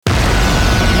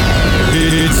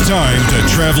time to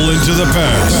travel into the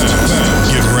past.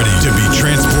 Get ready to be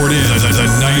transported to the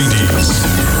 90s.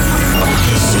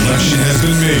 The selection has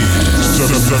been made.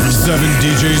 Seven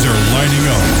DJs are lining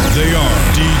up. They are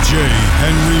DJ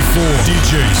Henry Ford,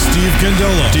 DJ Steve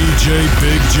Candela, DJ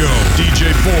Big Joe,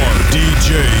 DJ Borg,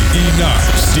 DJ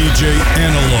Enox, DJ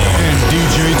Analog, and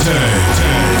DJ Tag.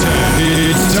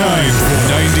 It's time for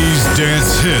 90s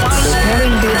dance hits.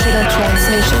 Preparing digital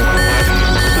transmission.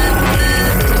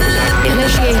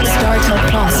 Initiate startup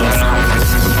process.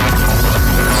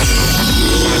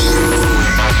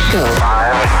 Go.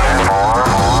 5, 4,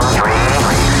 3,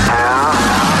 2,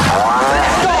 1,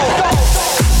 let's go!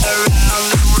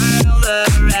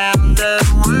 Around the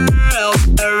world,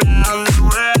 around the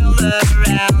world,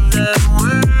 around the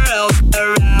world,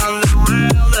 around the world, around the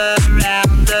world,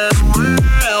 around the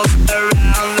world,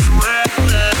 around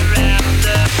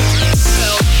the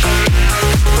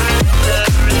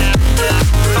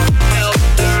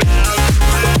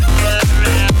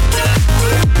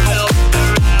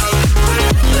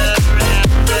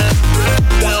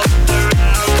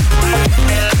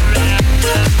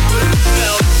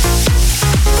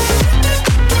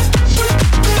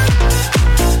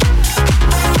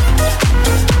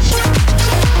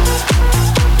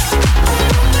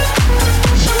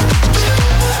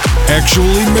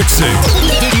Actually mixing.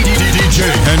 DJ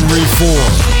Henry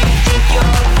Ford.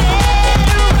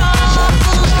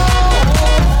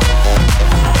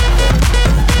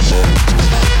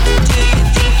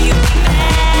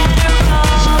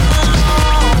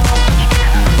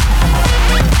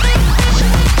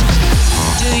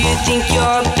 Think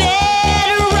you're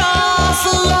better off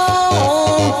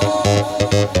alone?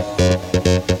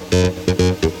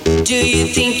 Do you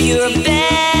think you're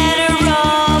better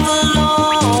off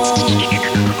alone?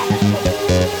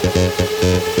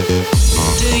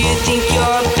 Do you think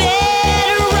you're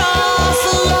better off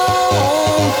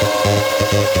alone?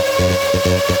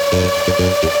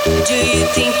 Do you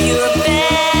think you're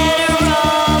better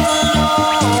off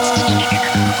alone?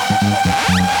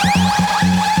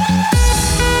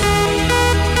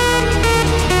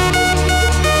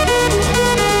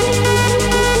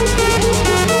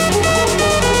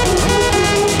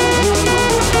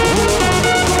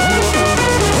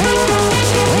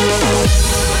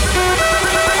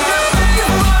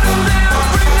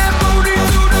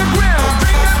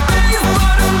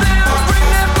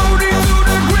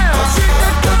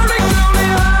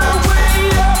 Highway.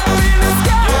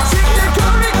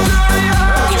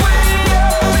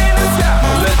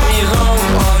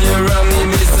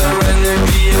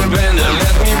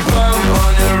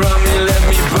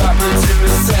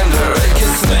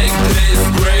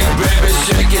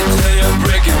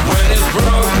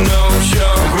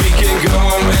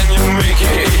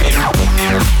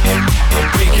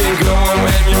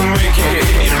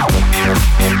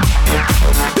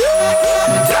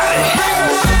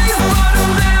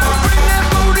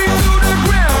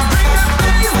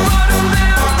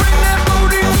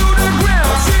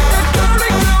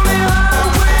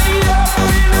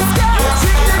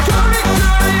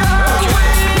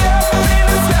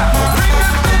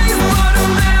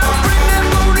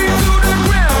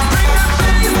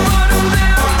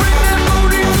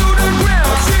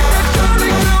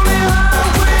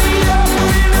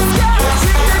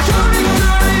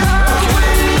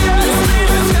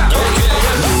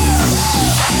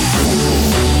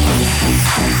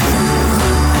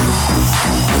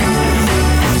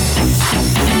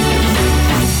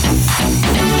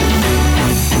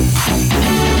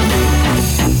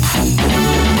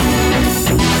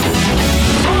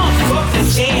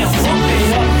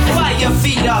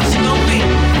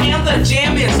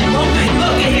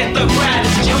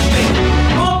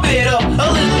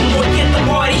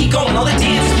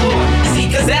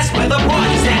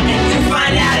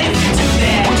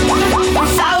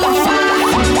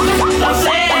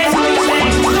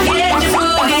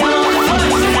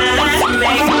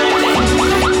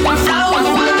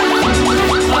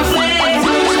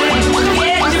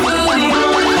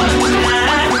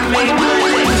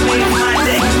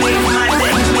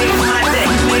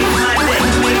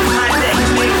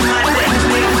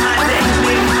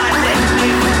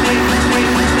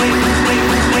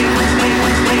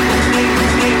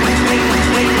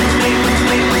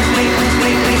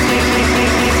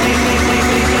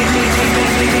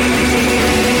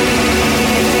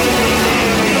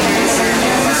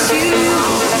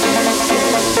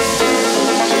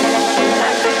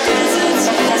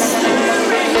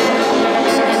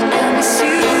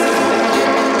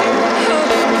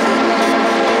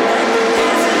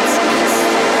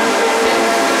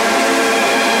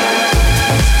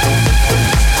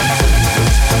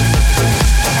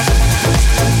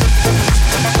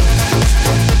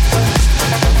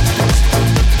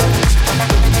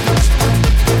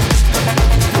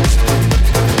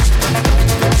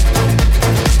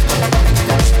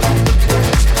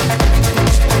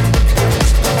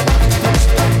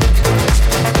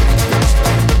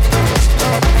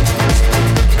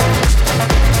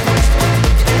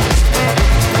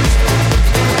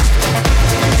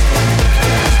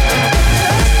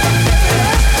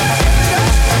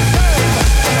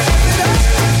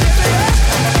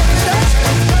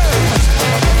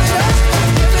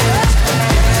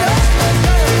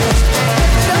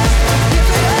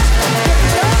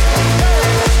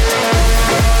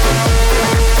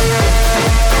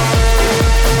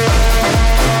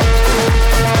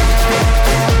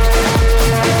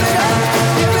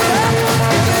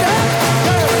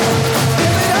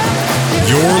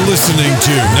 listening to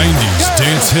 90s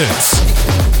Dance Hits.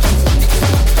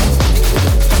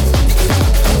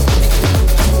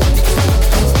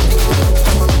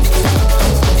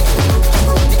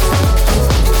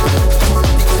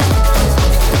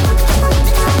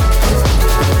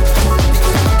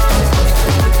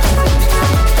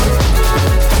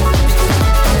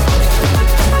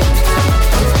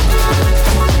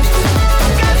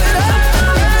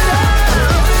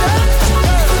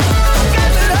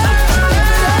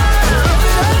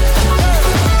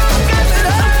 Get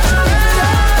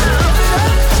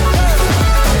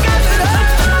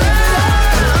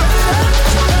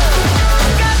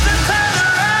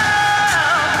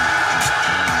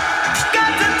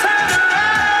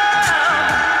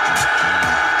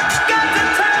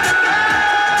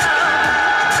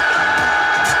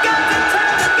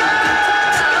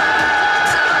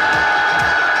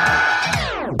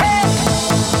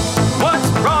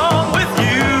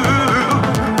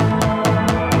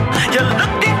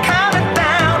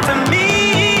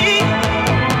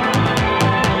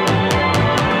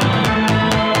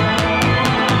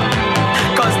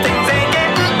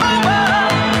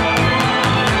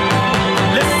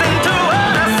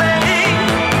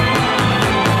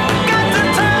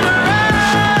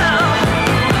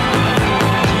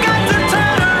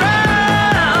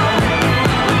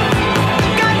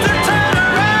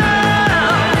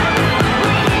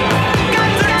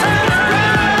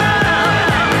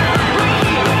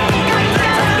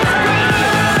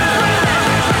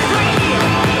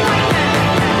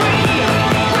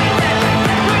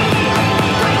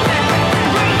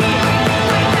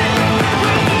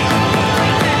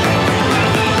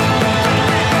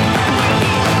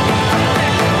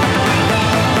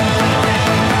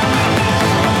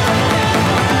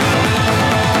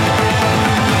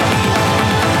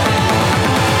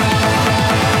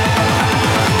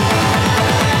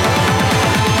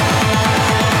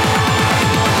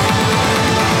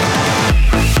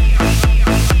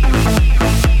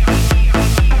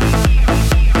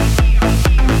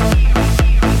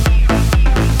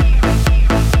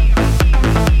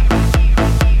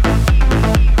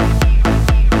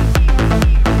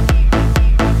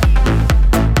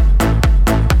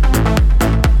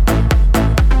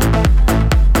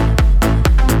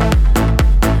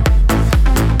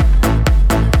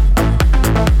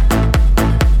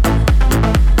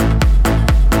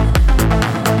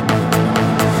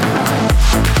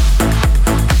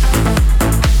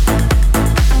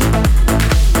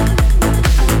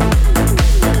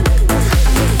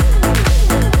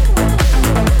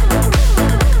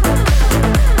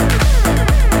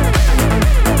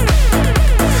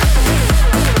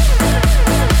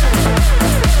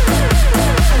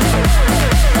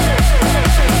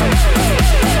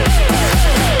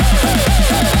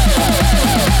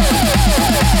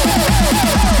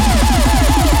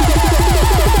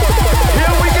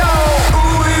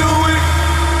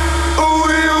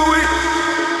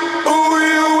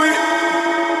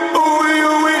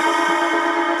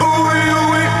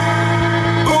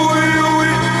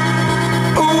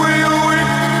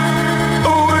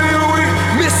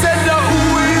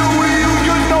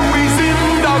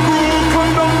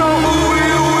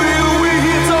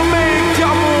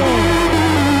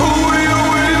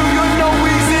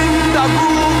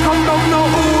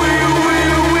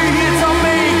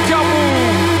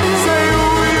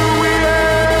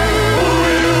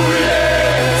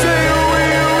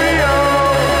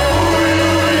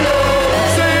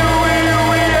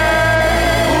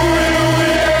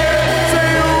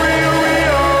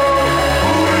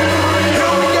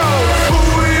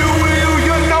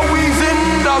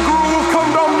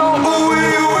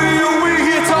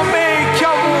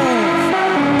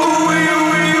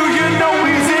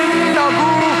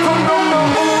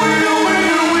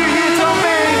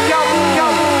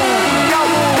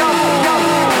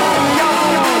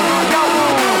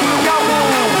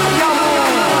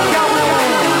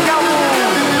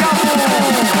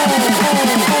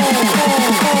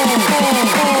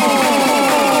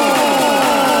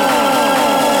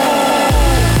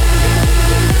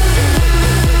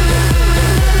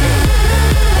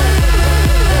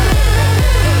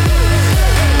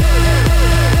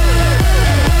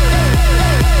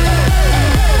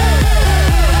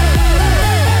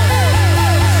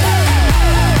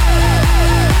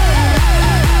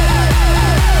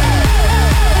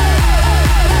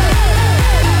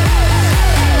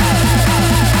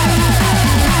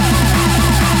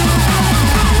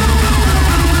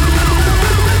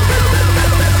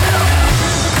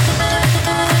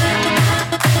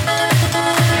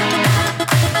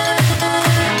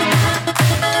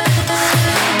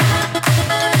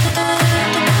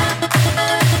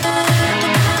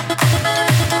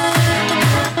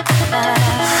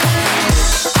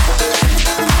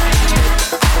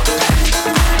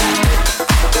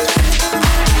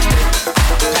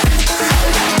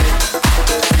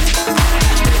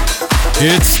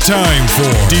It's time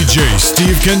for DJ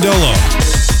Steve Candela.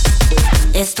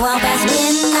 It's 12 past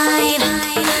midnight.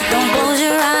 Don't close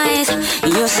your eyes.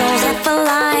 Your soul's up for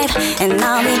life, and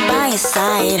I'll be by your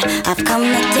side. I've come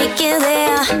to take you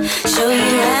there, show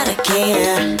you how to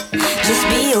care. Just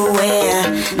be aware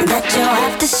that you'll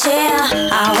have to share.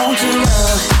 I want your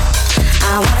love,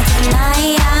 I want it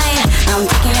tonight. I'm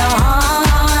taking your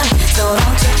heart, so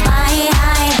don't you fight.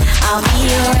 I'll be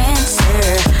your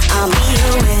answer, I'll be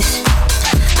your wish,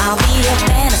 I'll be your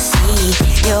fantasy,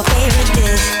 your favorite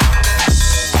dish.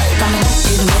 From the back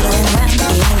to the middle and around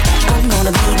again, I'm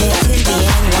gonna be there till the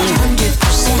end,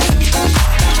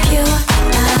 100% pure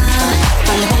love.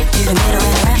 From the back to the middle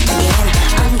and around again,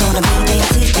 I'm gonna be there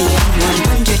till the end,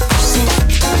 100%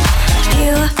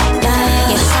 pure love.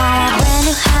 You saw a brand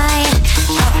new high,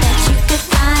 thought that you could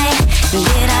fly.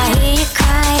 Did I hear you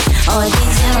cry, or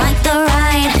did you like the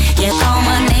ride? You call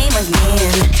my name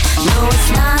again, no it's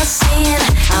not a sin.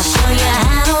 I'll show you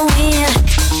how to win,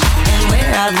 and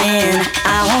where I've been.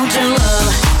 I want your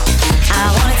love, I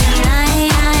want it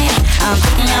tonight. I'm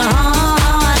taking your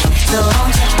heart, so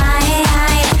don't you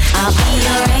fight. I'll be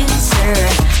your answer,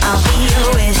 I'll be your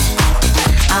wish,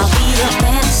 I'll be your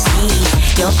fantasy,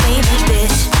 your favorite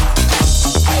bitch.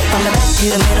 From the back to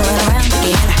the middle and around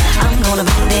again, I'm gonna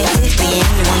be there till the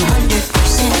end,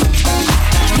 100%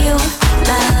 pure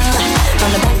love. From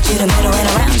the back to the middle and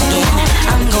around again,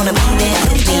 I'm gonna be there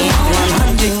till the end,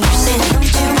 100%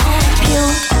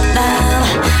 pure love.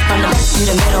 From the back to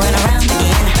the middle and around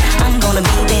again, I'm gonna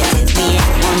be there till the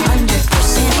end,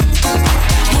 100%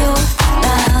 pure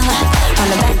love. From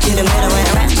the back to the middle and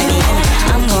around again,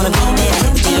 I'm gonna be there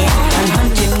till the end,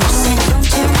 100%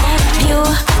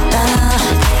 pure love.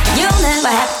 You'll never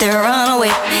have to run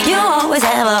away, you'll always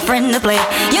have a friend to play.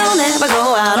 You'll never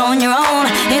go out on your own,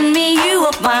 in me you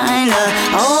will find a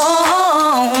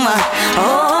home,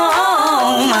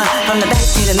 home. From the back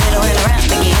to the middle and around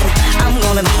again, I'm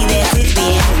gonna be there till the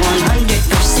end,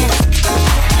 100%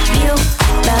 pure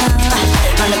love.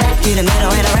 From the back to the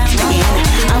middle and around again,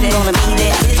 I'm gonna be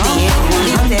there till the end,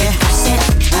 100%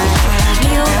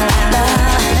 pure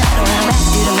love. Back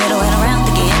to the middle and around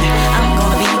again, I'm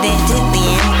gonna be there till the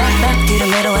end. Back to the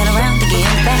middle and around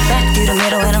again, back to the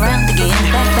middle and around again,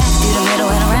 back to the middle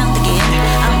and around again.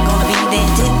 I'm gonna be there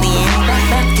till the end.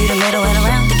 Back to the middle and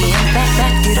around again,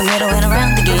 back to the middle and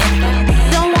around again.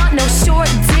 Don't want no short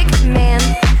dick, man.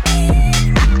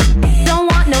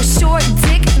 Don't want no short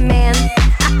dick, man.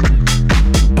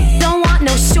 Don't want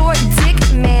no short dick,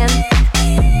 man.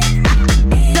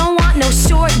 Don't want no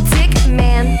short dick,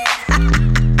 man.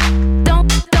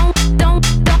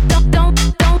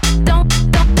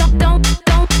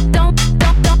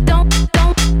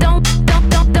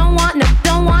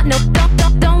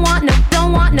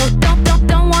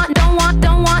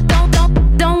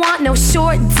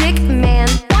 Short dick, man.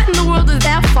 What in the world is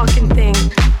that fucking thing?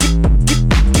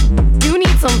 You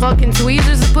need some fucking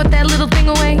tweezers to put that little thing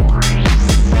away.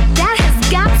 That has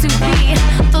got to be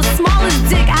the smallest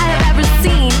dick I have ever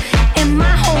seen in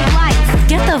my whole life.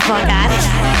 Get the fuck out of here.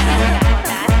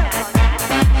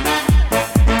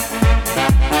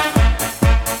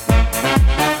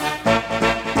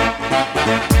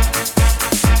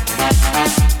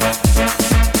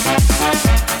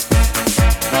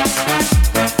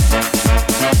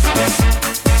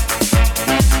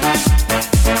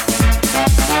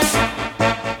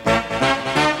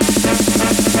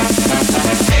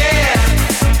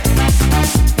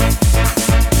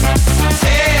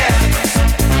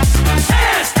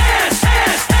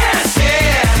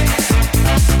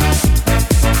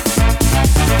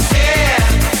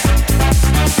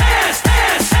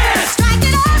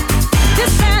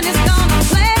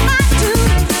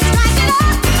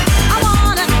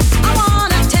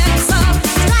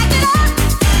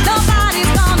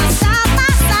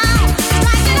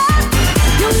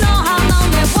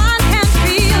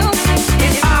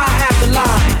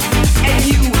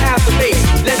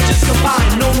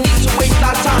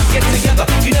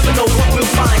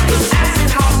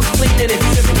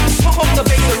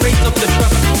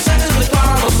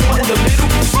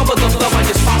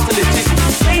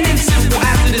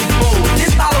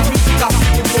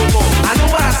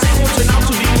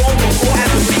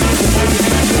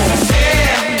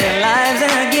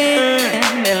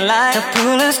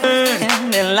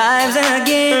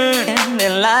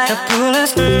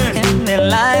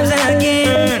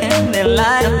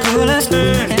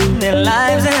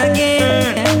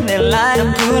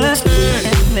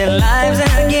 Their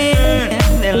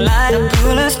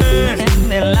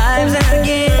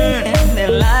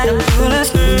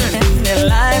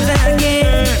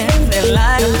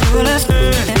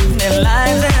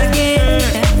lives again,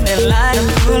 their lives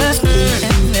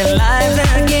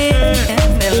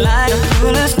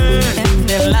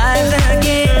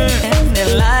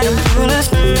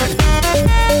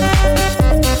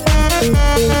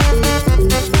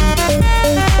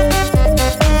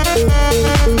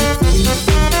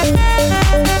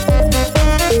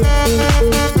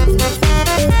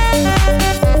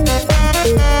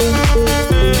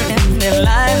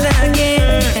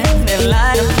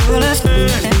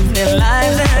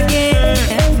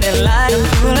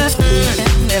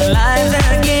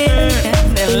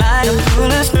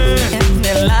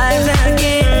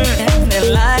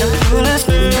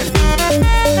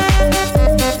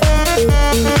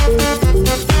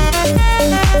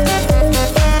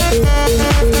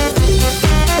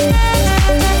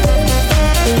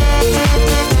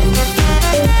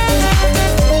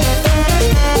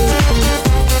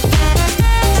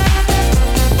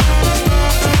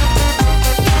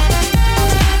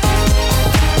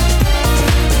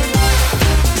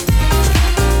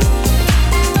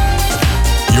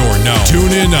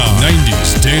TNI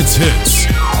 90s dance hits.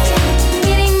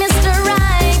 Meeting Mr.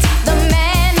 Right, the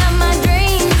man of my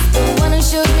dreams, the one who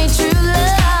showed me true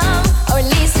love, or at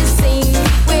least it seemed.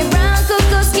 With brown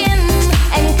cocoa skin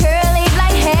and curly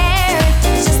black hair,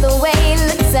 it's just the way he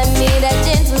looks at me, that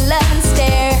gentle loving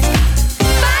stare.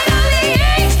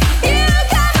 Finally, you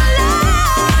come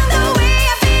along. The way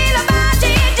I feel about you,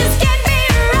 it just can't be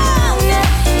wrong.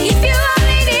 If you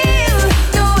only knew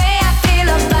the way I feel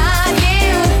about you,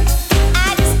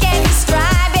 I just can't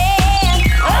describe it.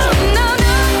 Oh no,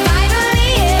 no.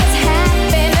 Finally, it's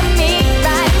happened to me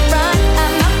right in front of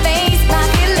my face. My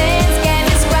feelings can't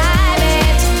describe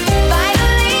it.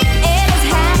 Finally, it has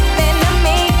happened to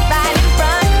me right in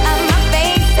front of my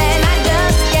face, and I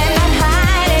just cannot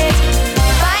hide it.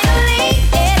 Finally,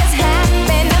 it has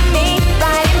happened to me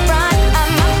right in front of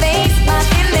my face. My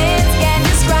feelings can't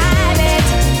describe it.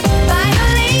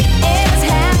 Finally, it has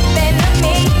happened to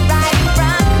me right in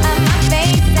front of my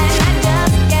face, and I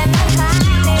just cannot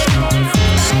hide it.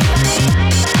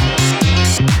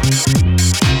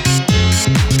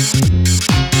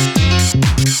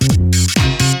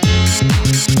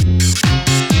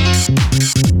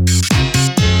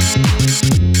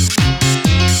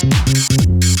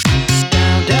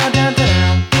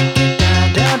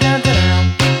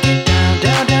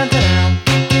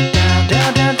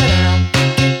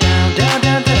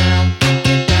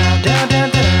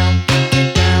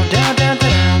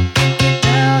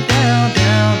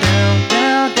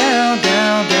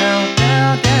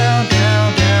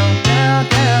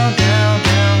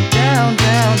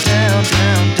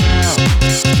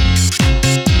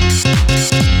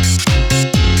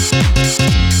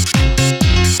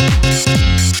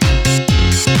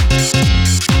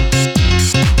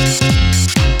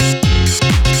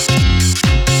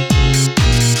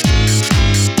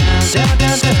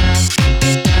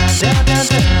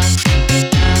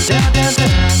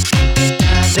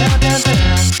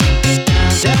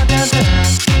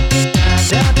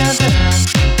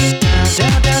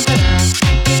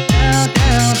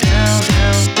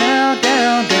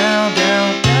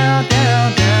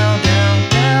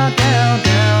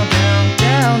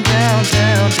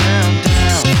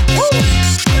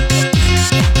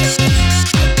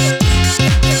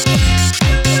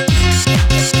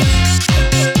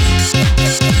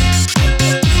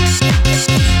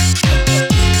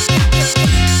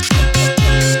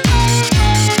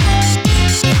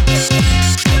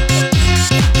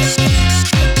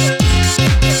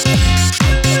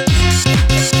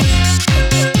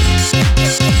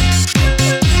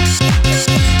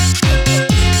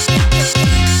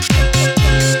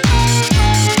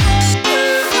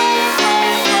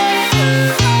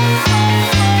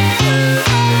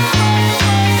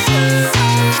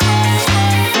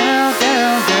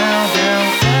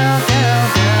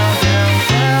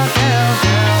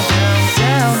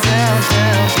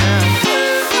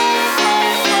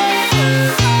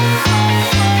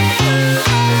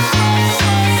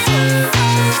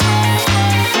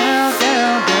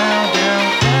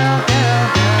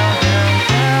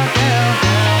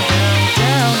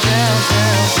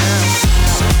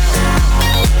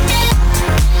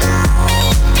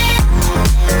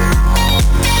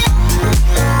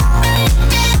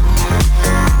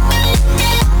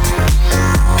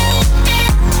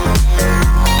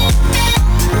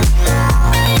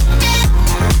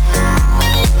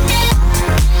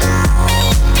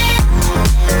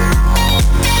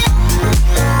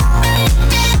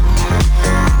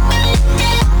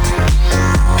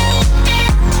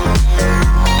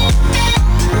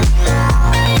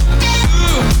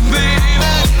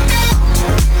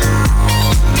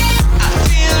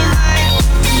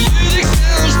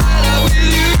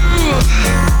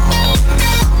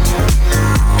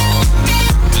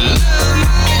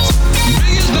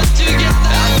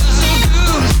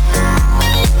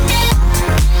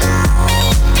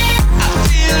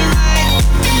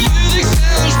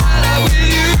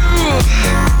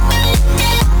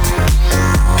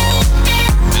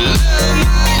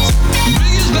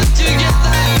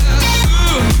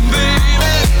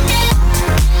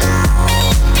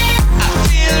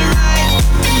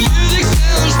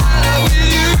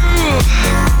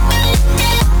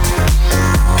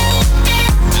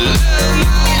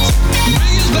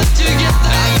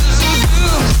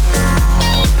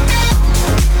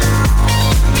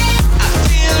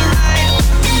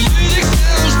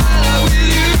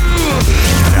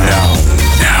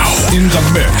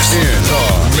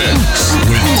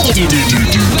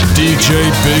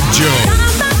 DJ Big Joe.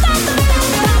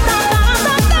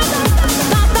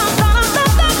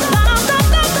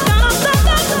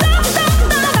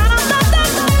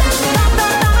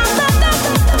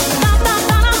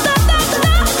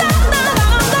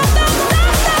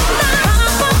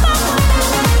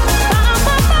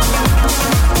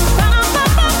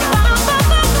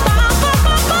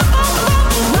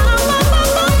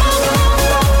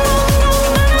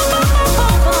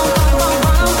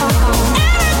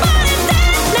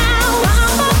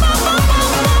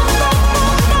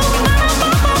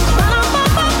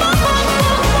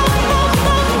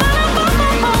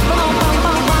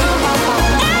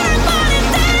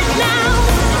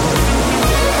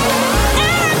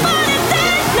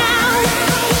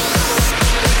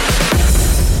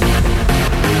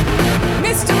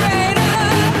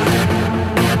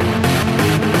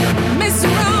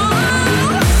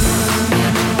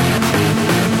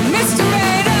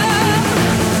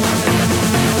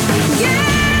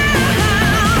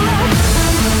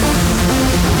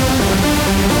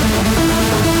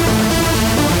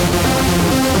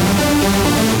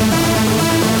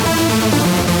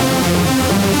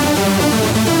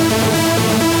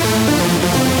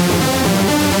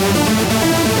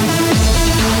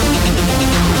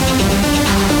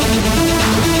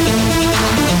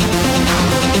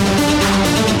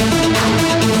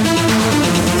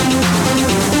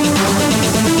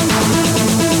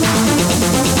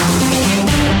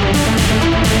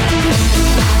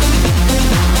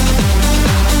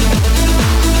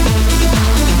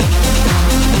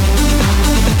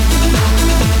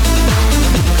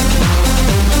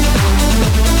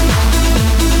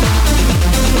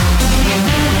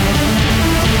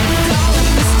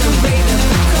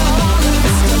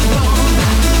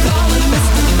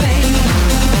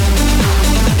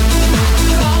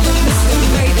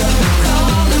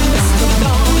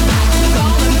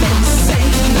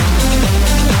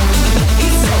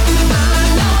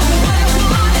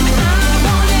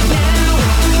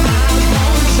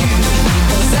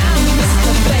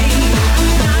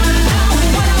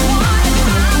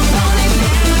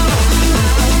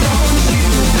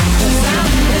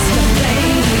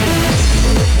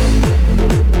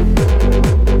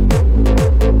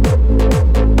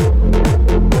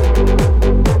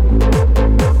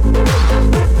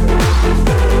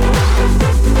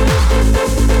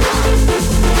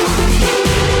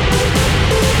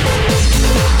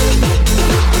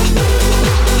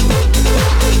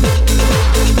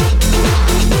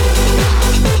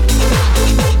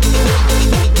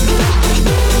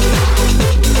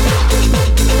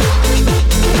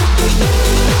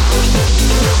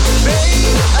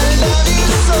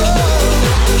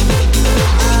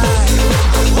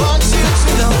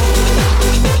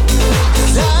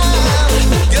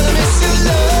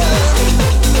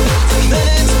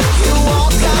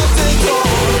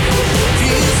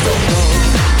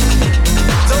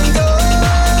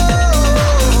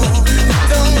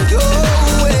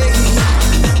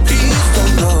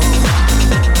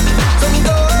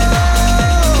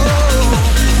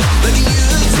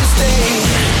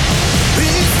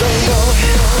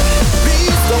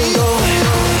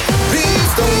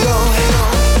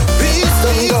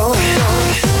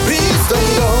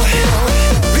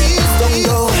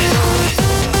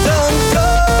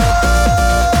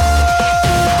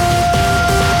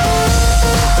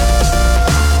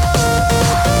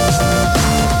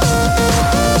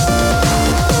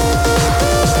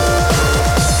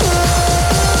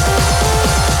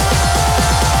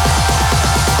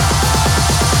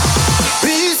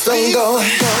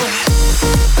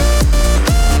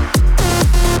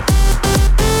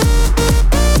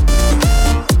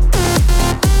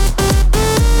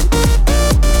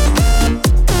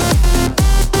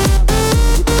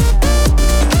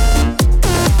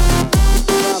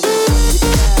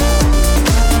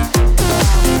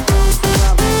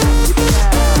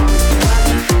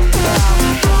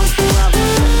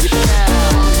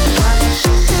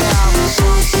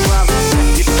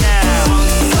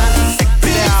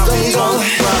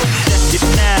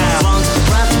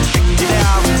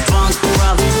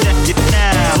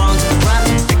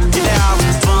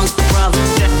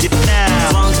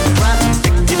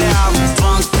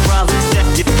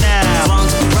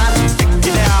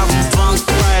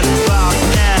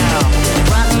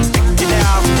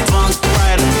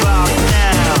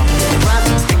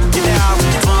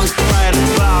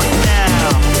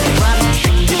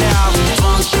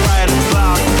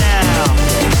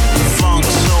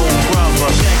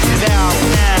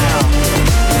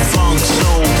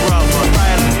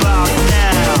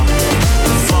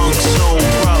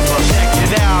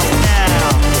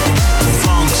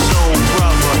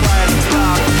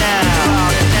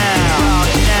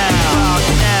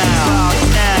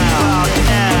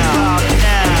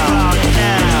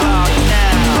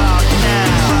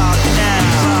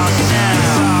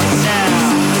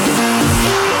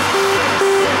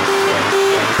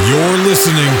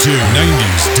 Listening to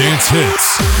 90s Dance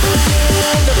Hits.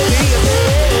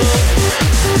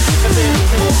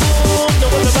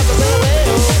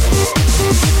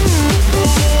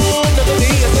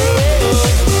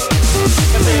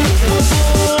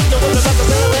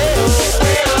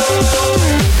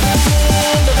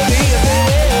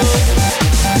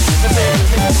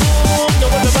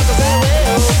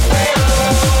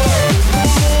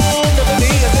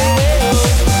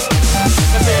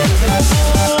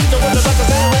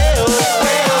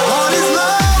 What is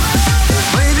love?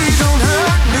 Baby, don't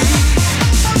hurt me.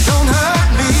 Don't hurt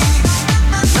me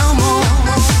no more.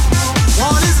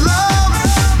 What is love?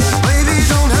 Baby,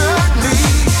 don't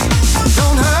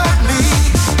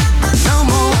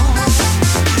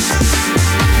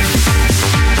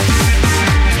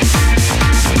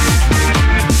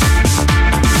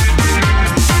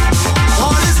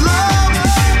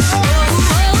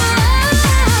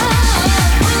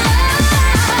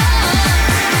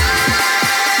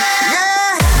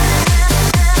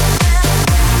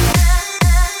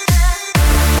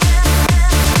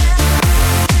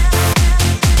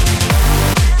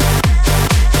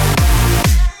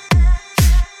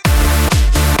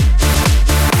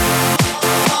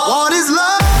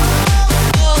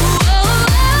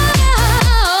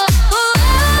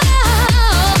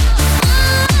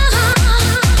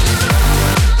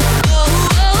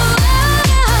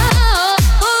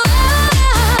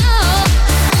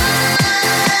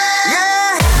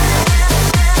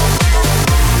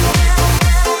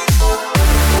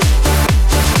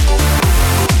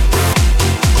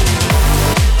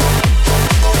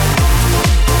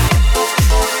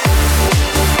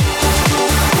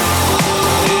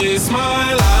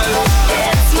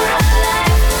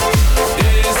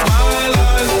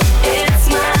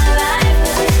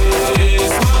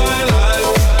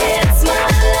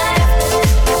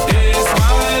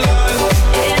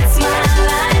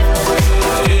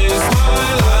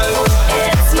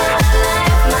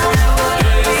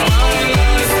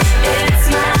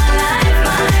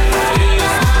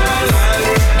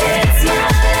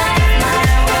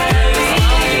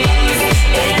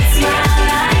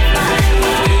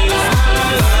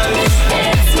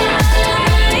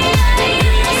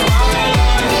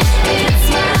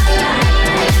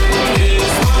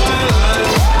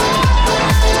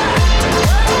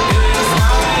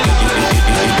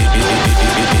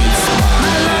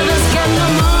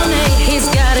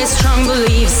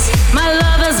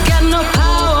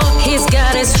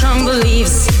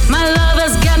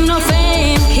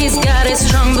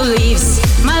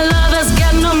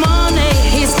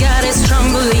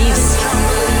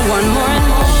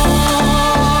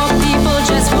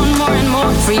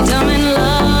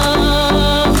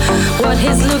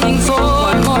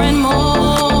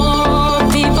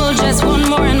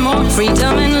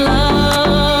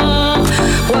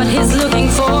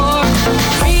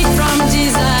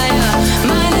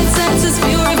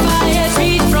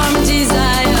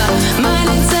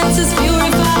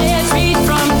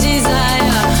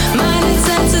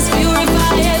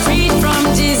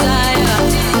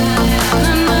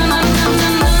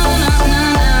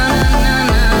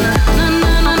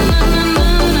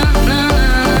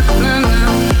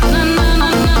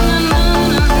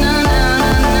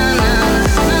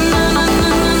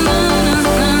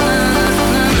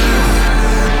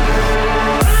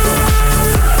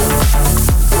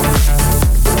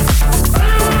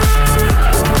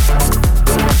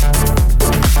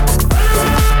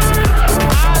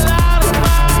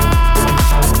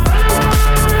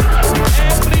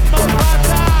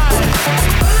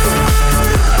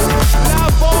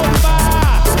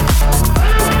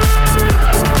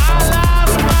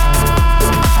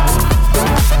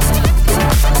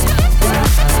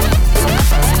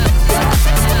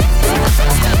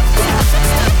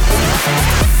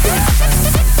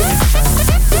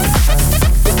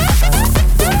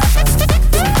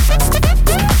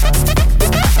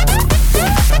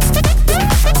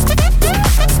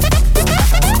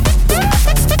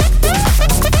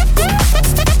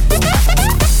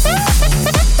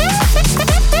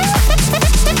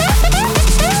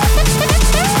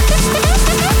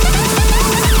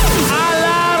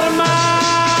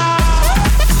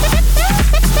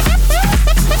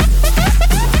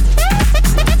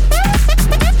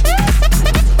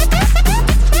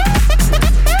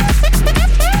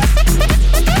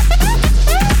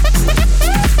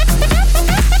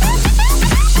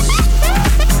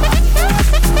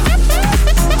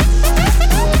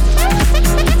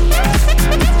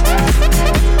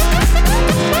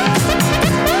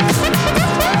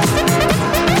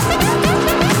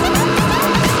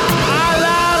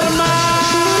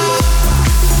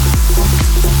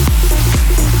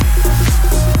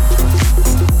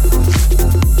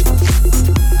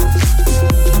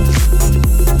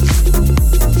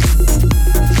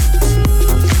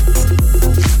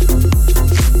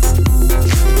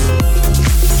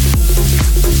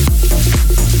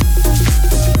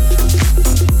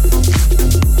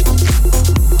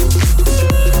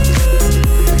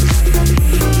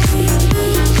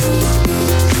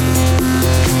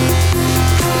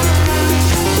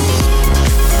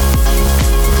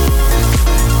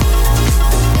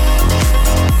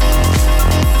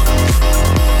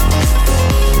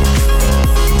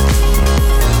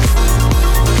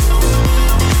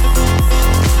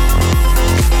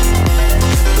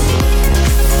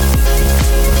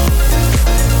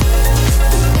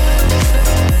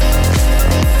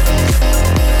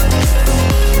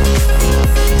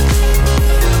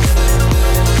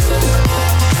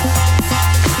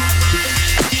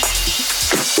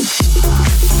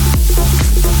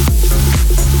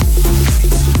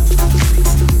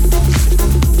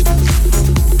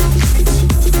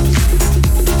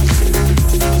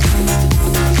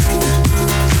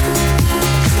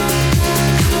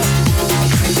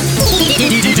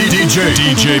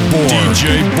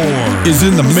DJ Borg is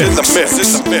in the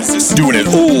mix. Doing it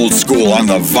old school on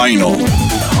the vinyl.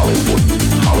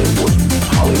 Yeah.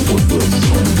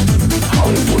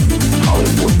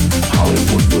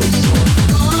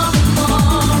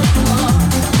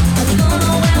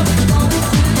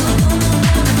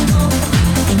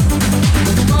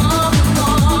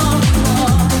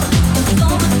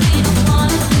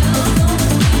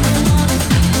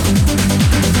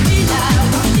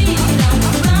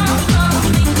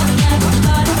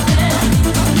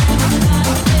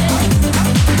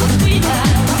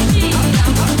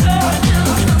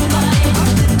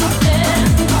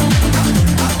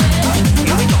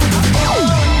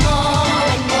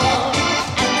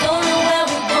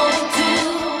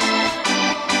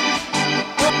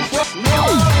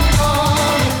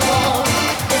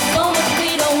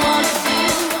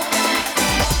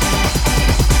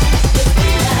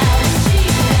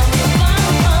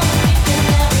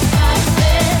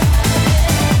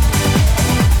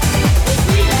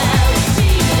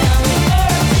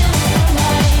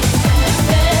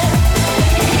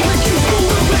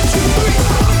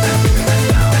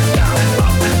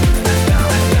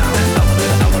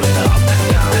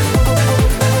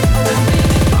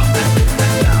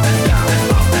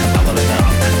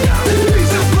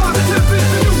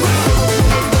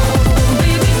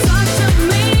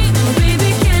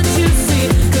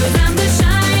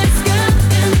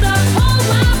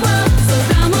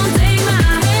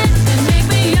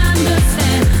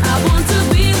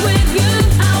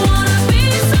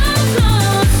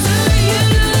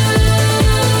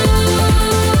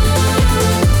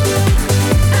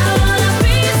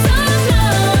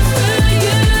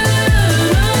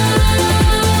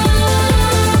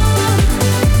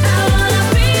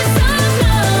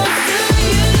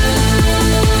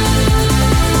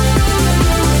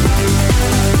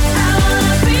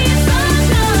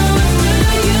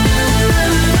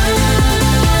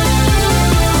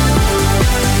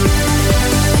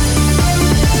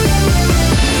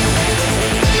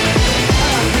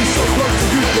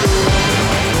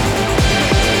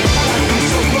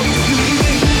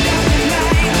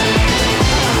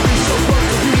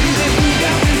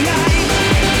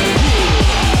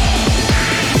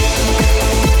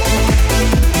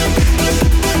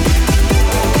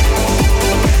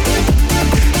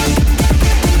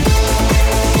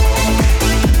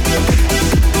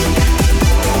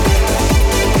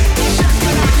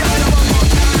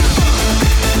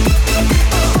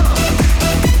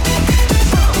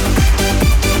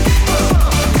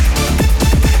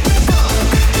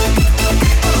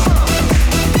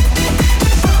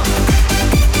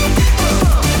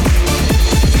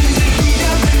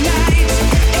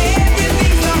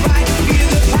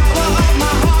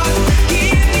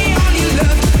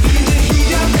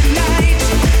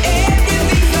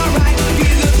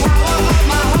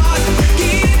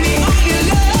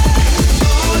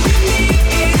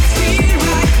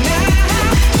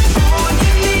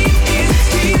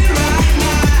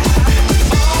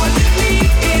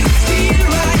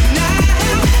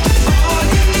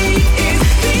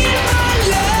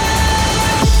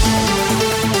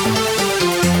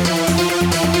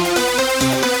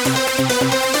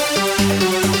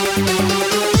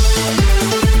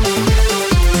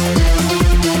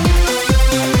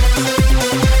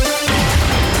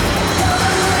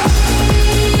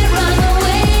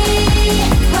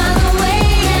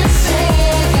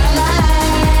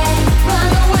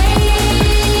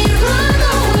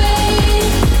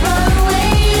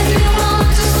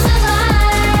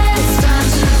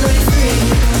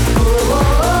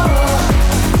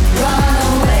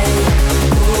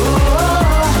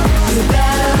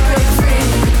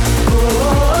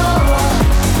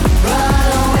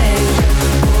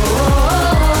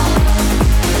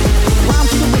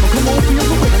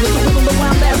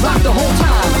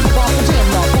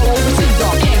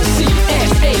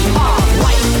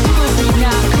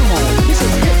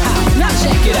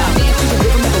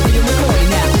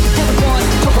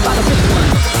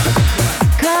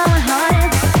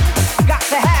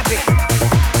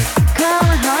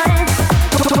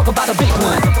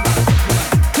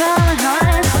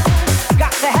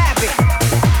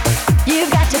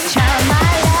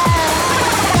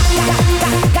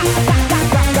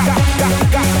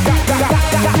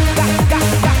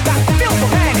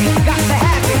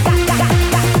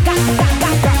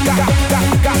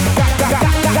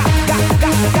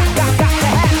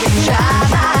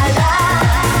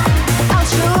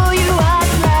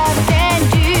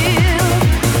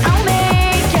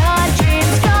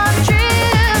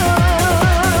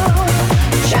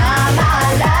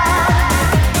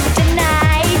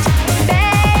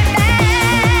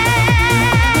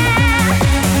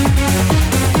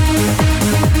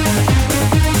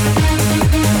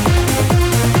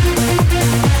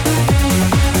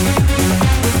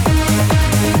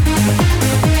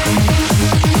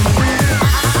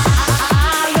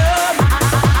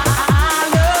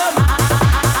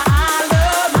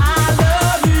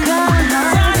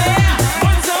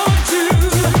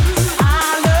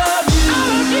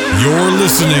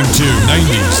 listening to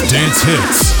 90s Dance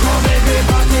Hits.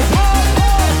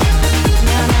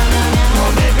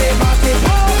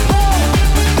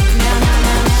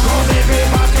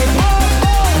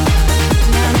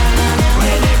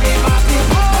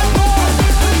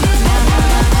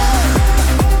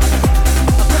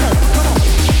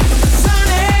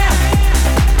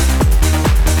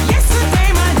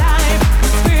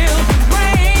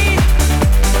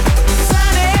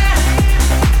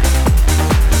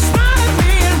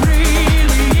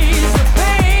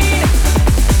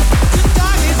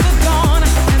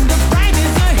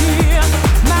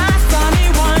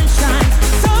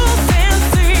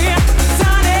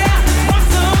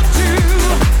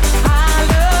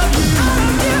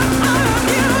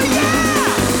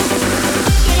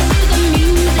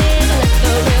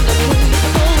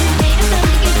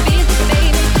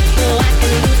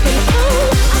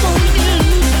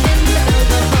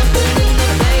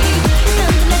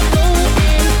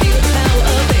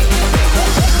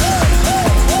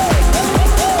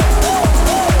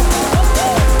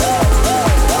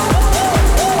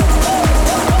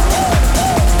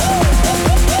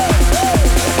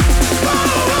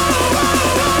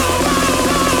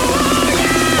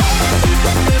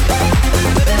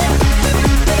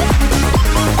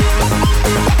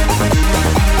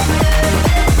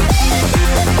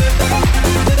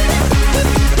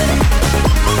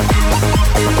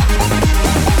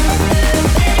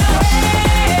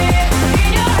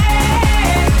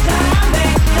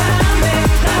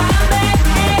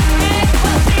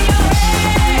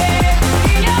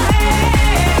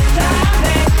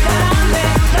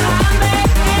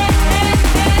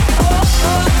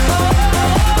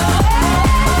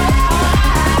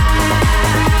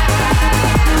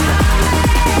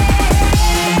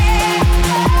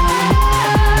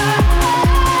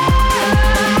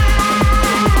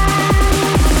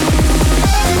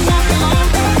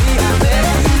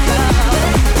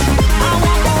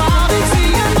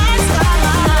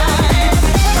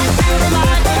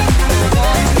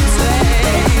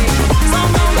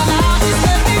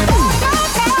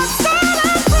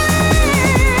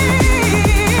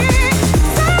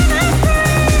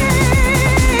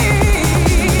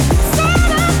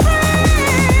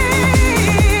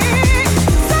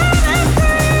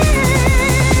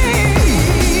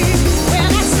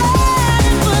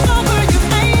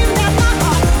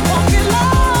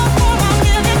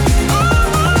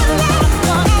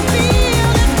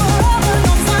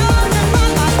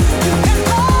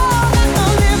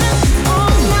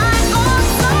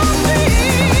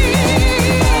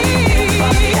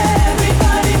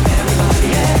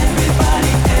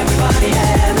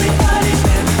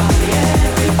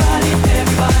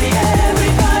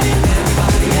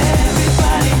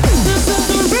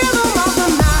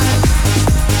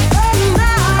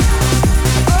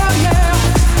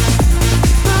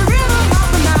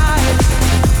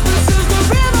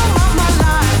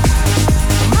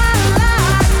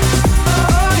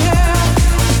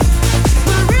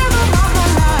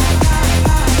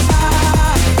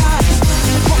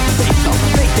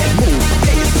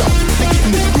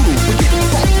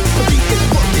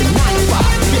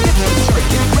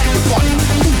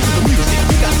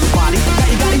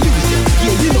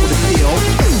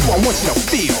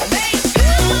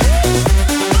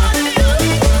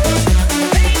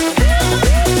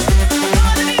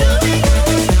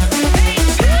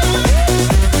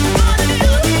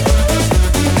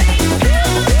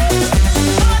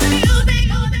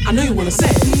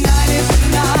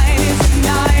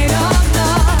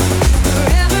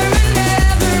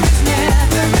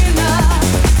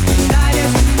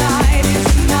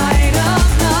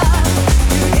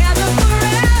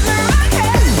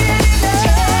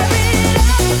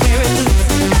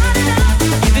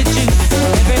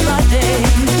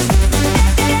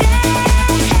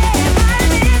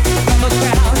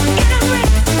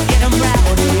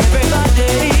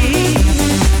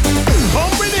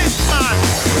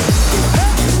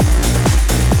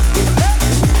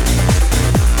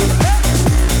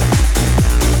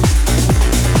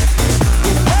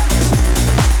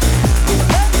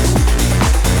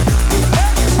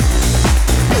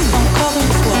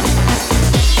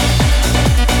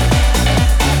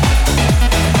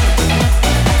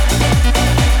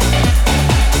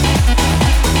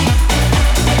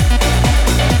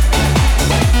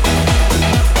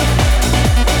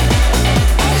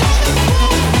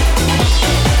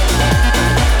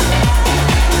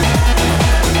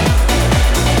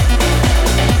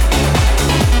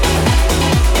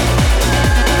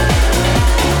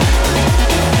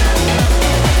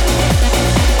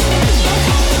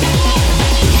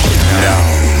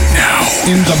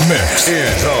 In the mix. In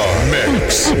the mix.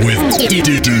 mix with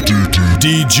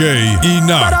DJ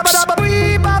Enox.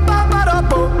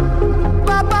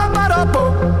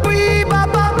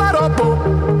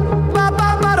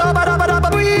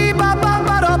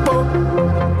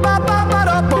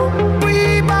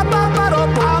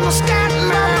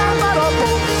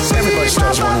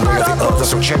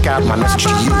 So check out my message to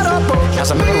you.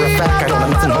 As a matter of fact, I don't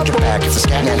have nothing to hold you back. If the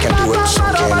scat man can do it, so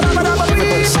can you.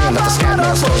 Everybody's saying that the scat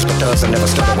man stutters but does and never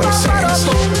stutter when he sings.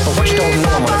 But what you don't know,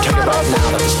 I'm gonna tell you right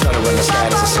now that the stutter and the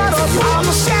scat is the same for you. I'm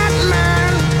a scat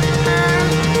man.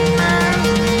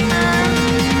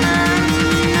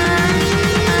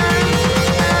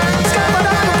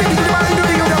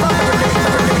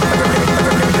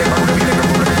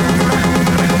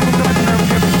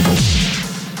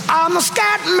 I'm a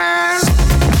scat man.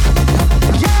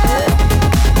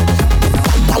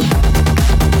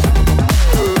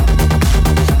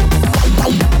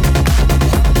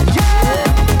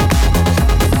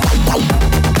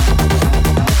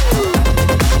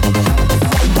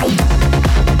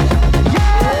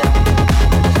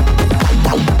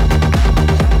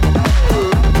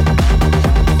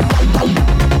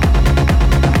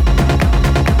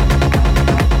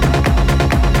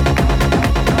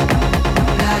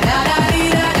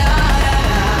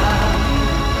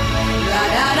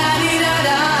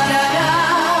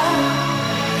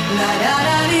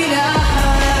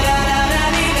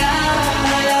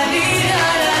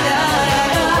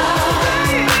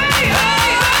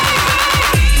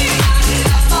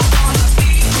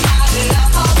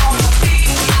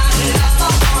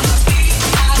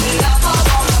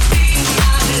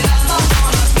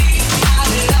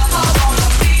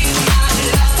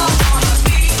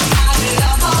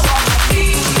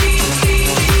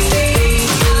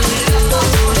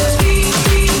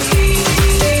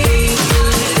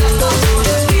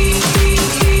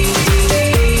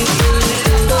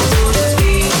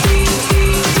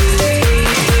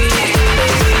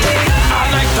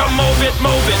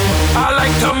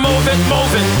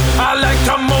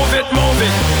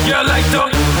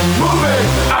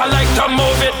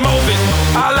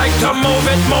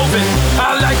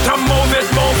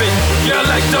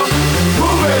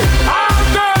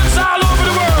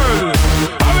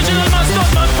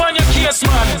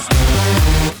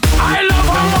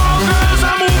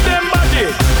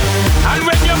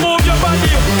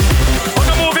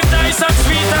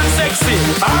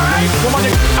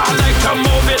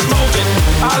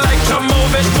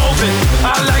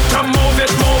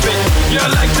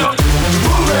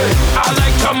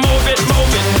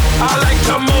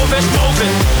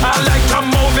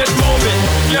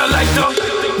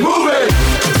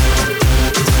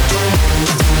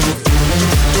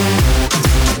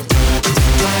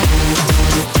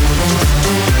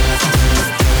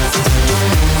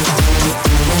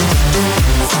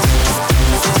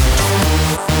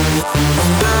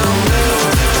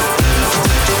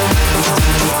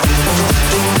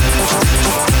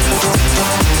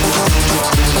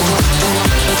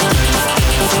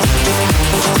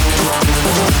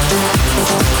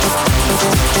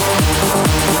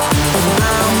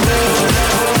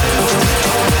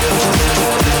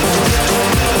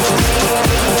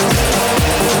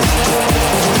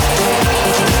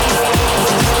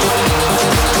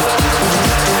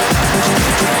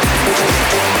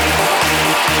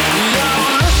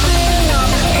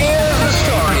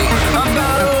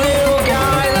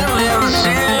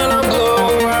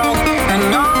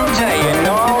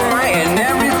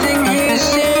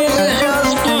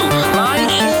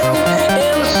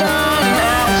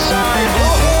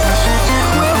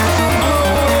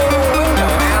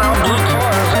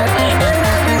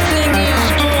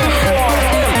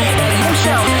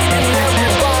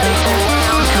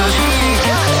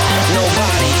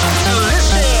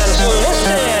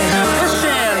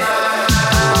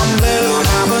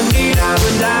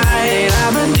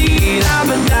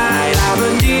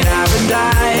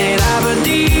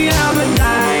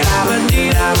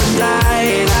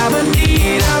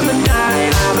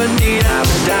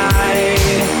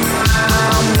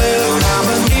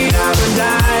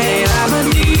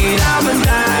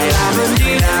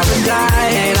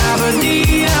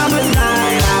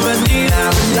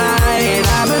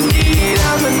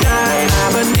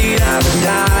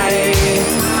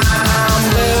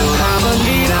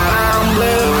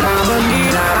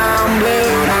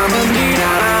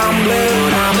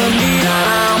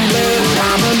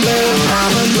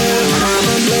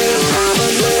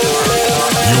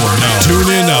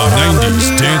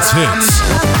 hits.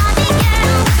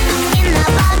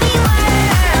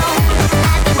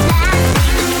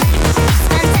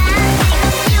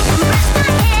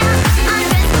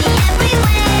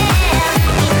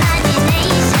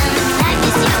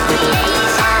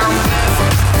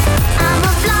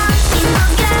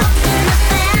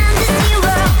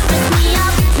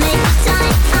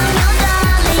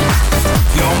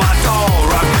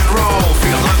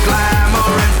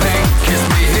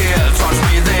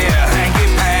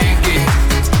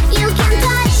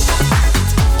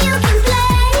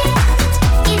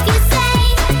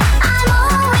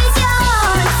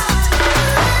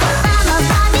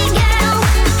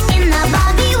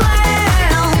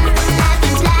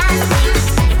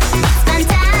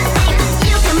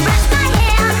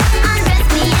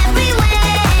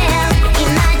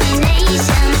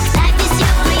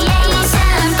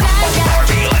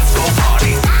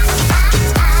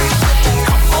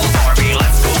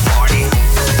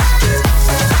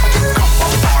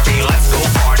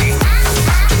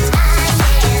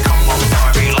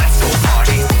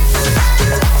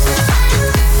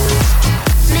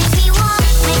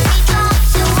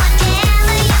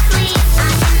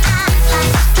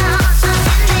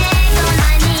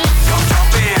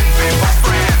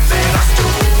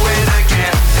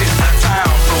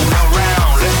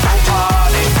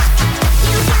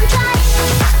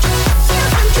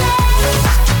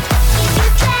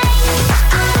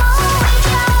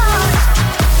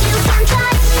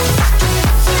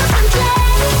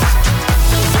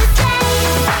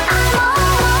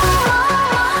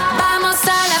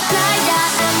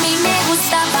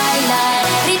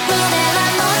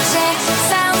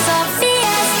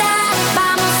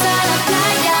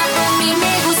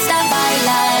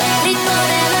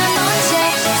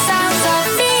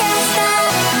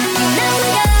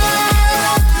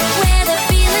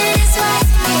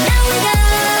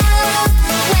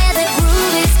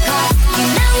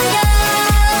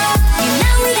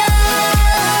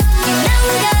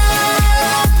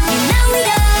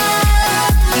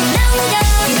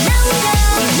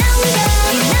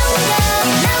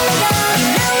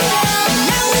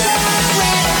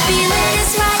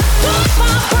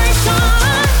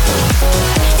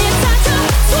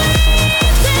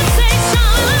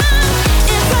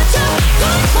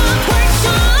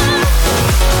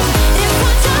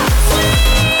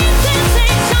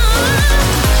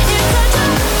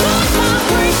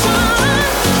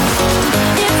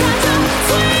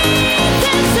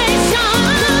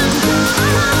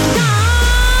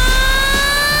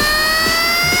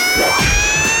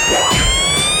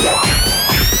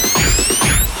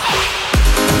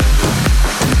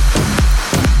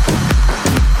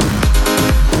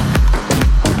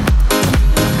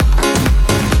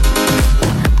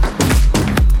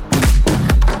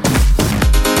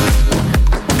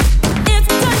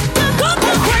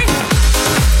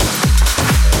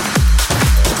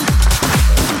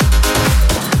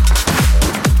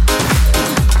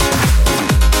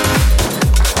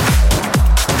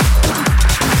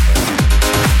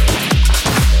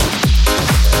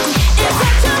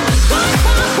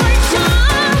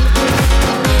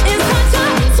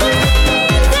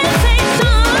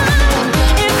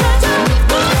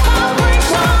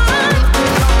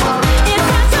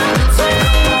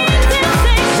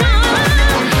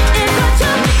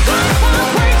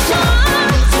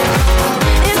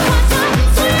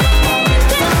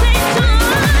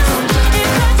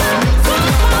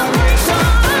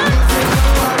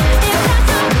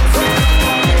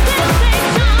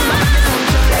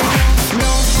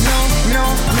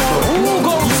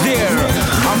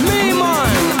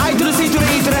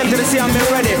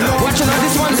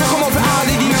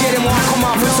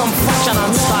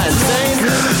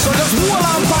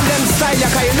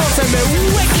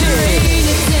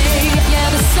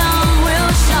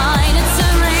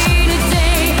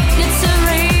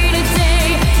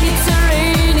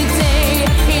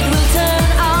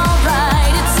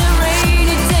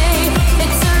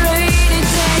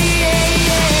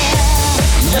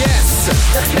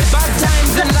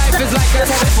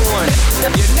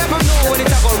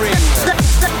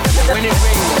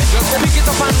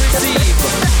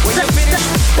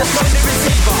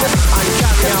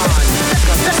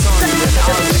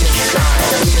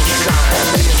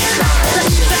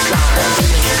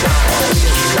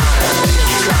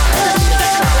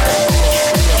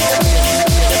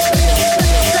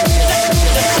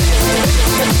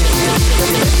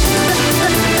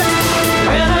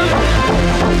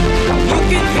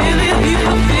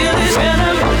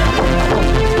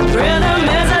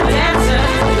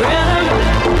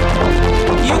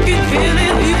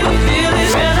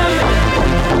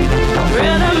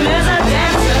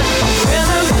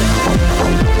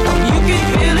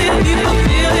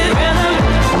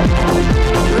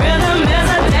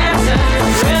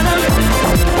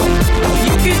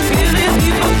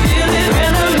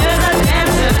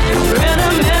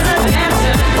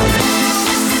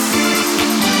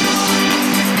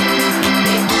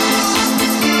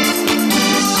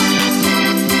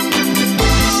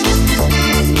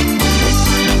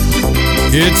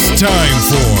 It's time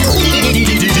for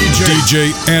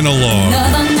DJ Analog.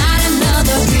 Another night,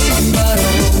 another dream, but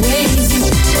always you.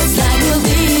 It's like a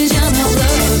vision of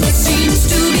love that seems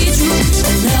to be true.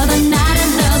 Another night,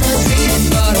 another dream,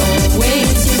 but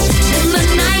always you. In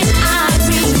the night I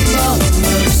dream of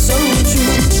love so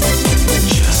true.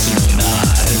 Just another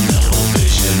night, another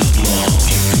vision of love.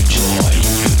 You feel joy, you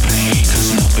feel pain,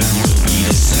 'cause nothing will be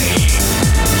the same.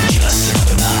 Just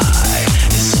another night,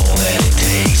 it's all that it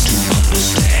takes to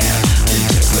understand the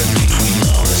difference between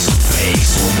love and fake.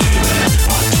 So baby,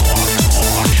 I don't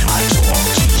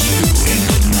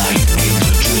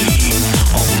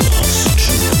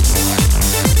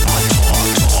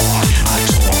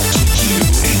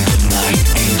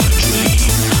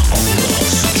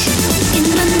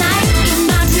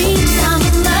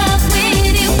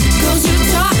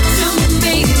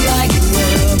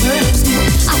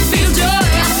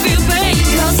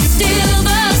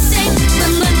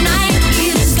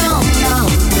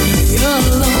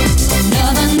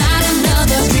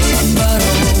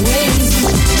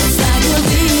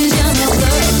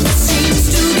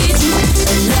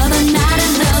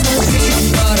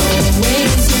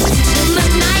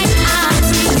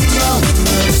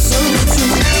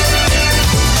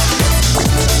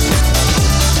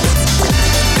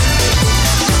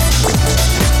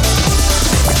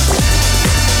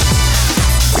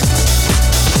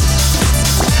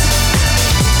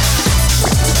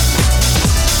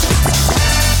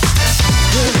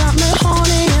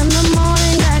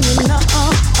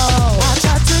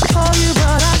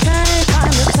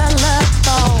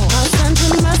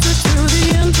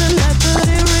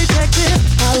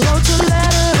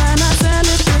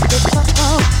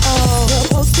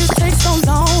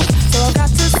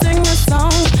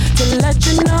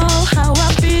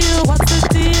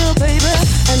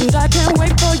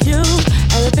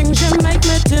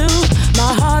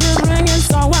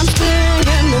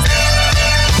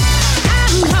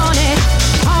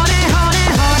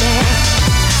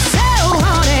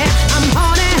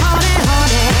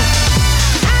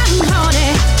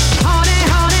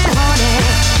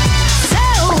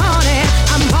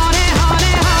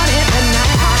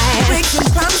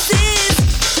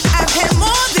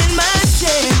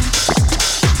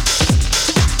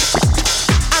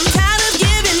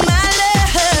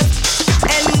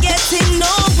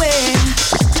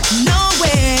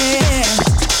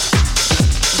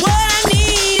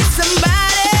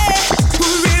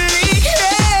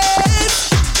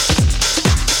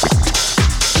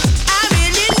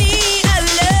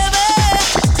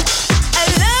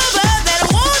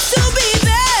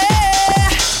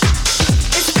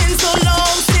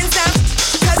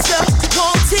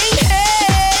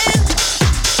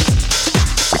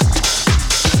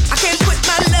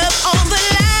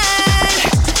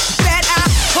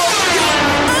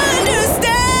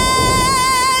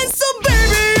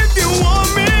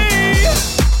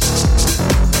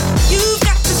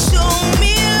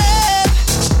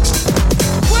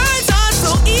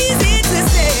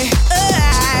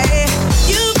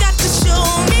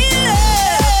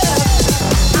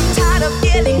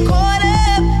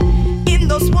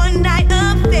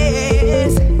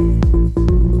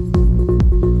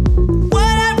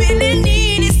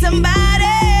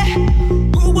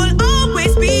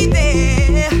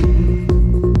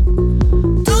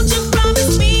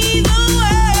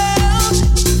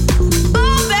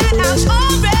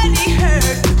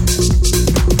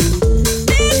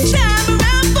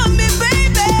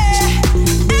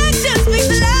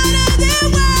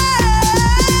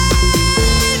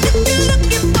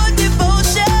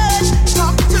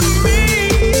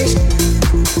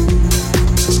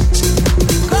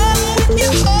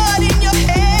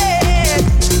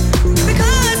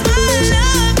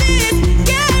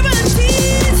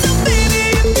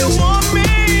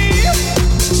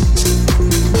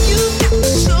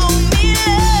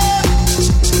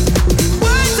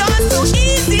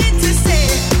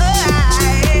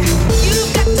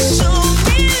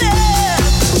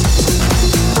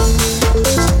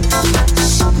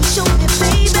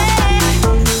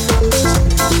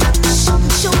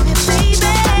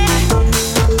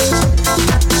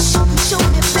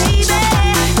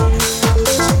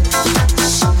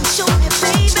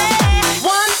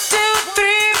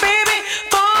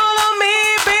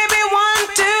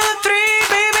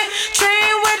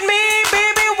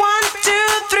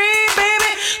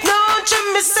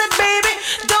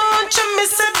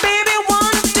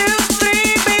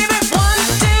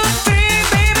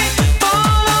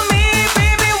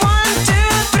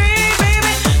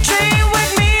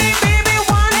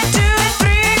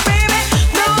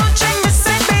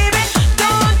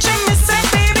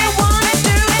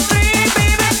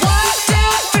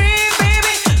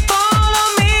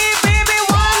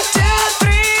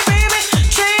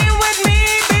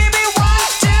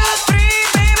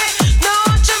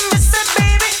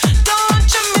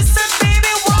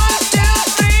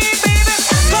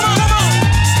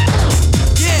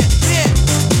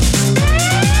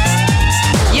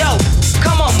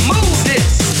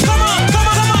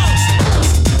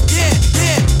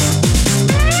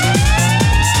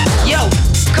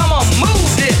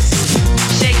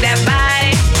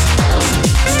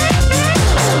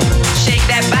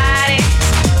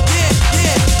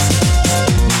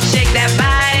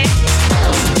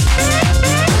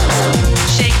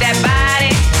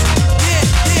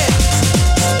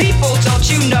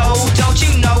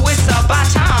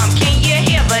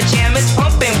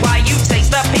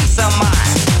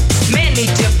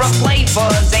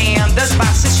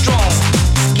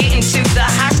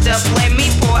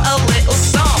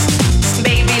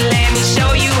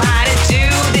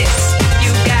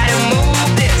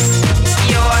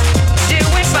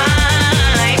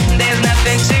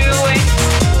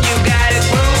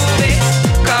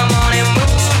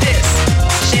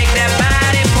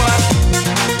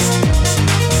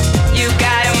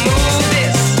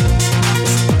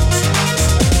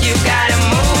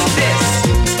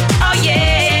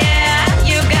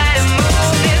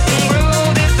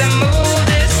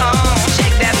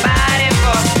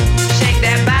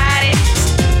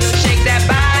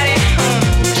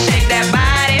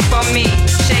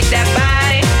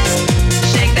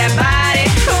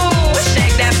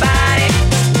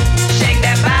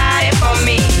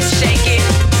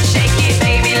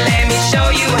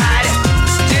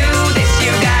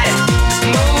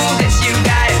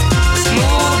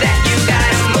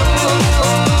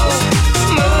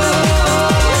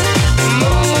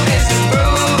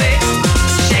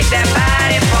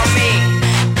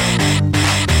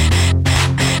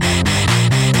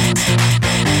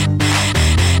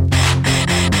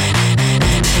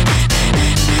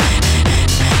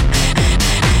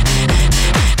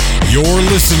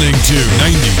listening to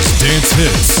 90s dance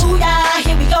hits. Booyah,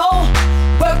 here we go.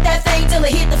 Work that thing till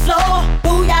it hit the floor.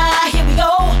 Booyah, here we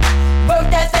go. Work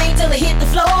that thing till it hit the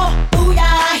floor.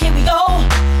 Booyah, here we go.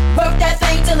 Work that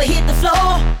thing till it hit the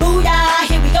floor. Booyah,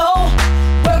 here we go.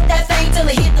 Work that thing till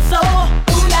it hit the floor.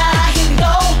 Booyah, here we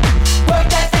go.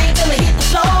 Work that thing till it hit the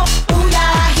floor.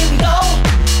 Booyah, here we go.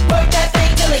 Work that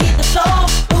thing till it hit the floor.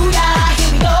 Booyah,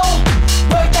 here we go.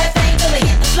 Work that thing till it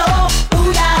hit the floor.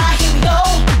 Booyah, here we go.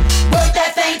 Work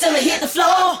that thing till it hit the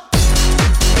floor.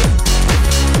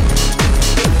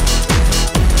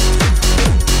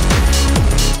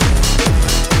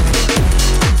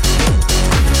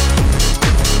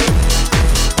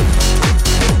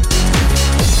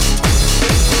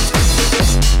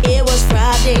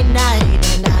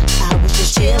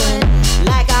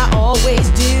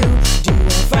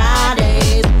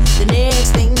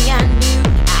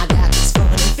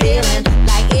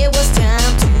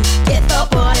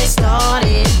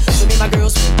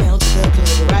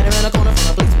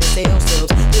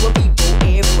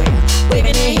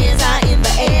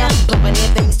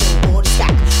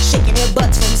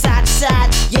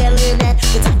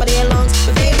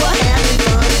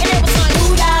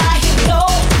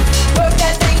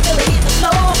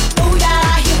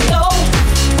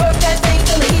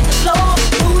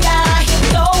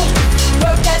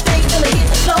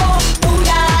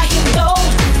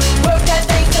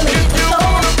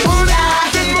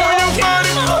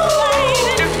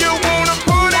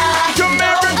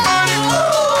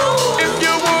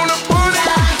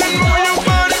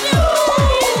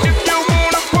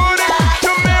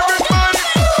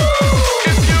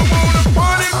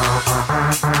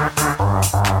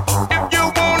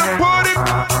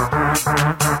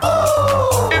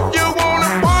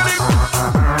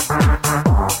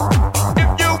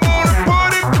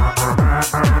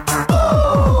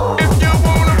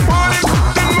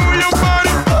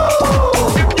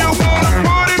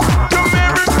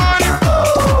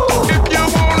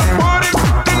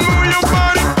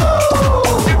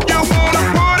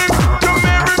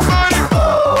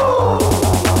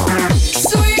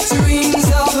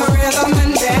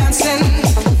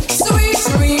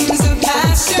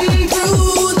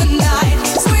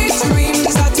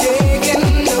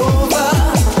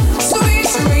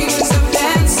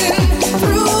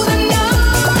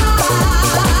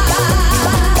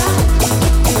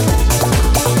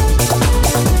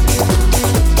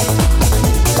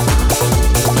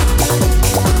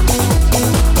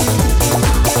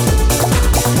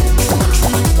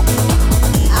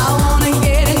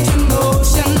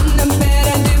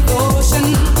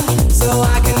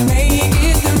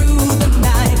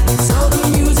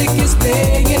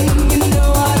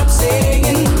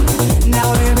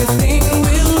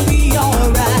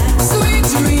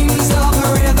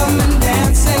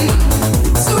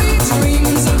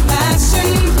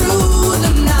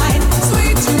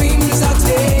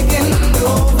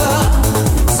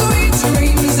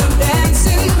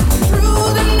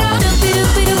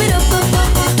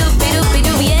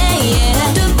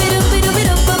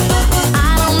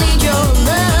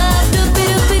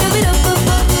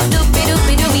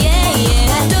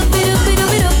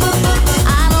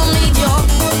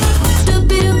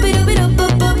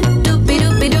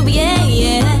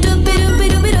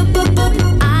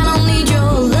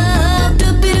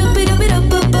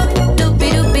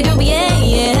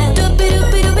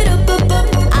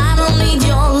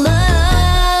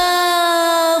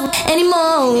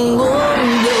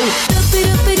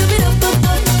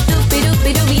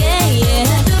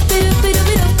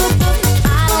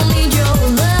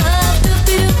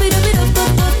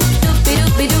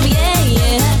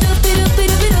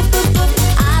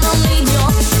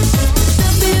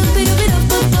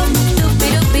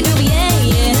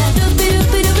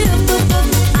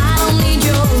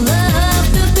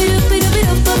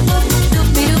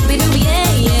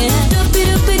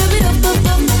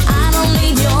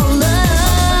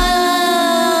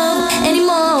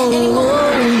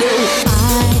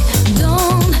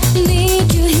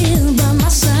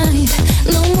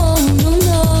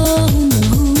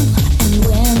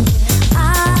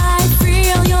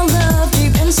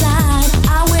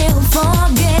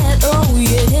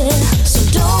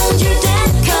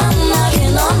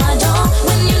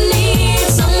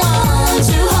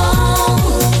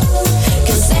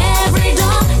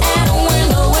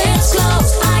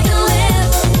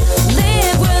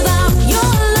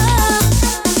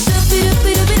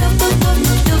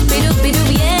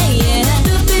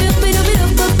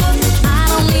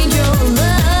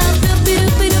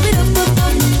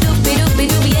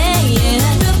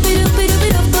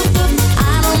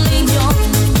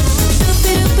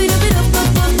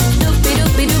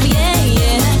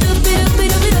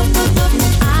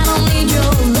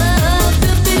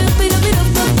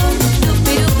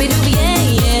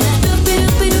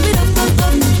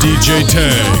 DJ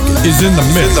Tag is in the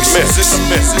mix.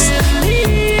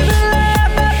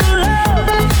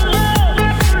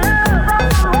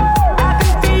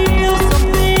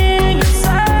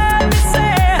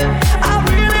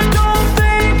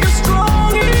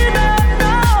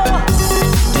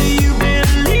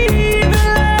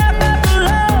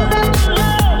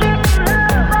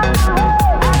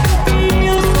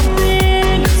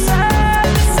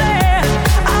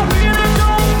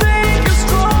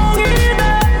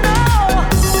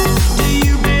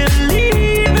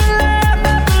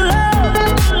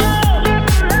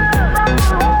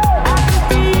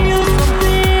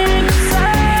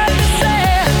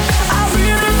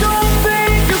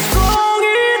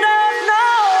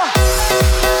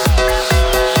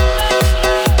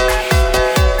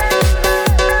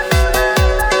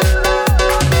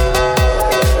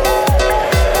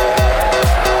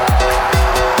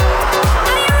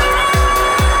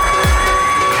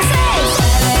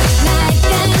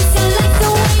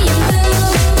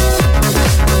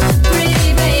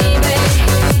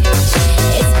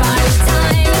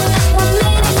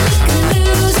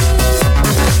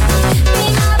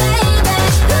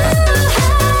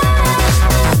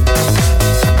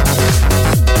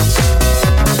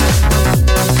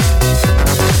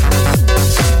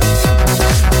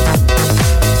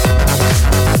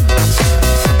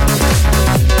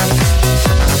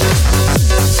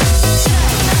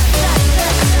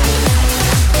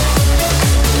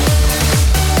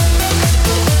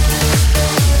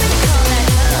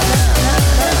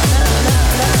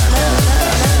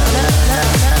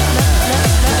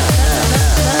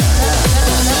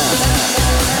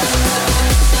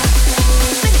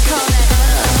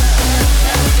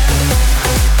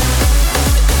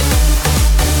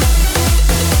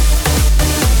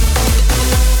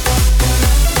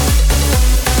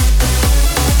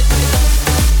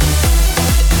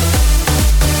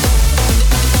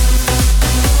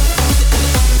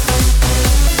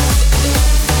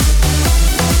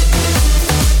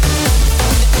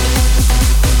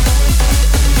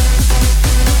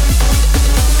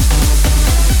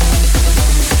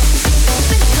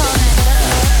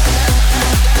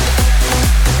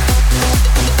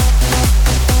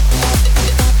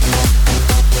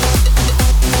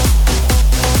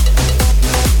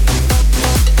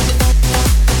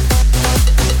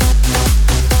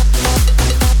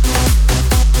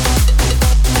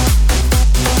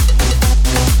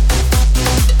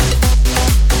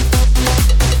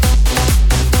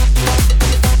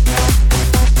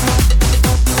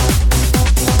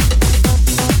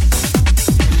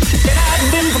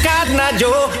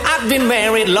 I've been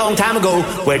married long time ago.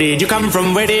 Where did you come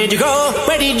from? Where did you go?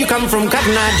 Where did you come from,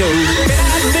 Cotton Eye Joe?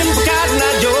 I've been from Cotton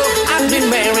Eye Joe. I've been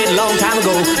married long time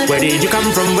ago. Where did you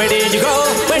come from? Where did you go?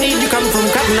 Where did you come from,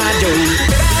 Cotton Eye Joe?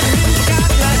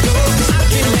 I've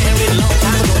been married long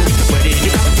time ago. Where did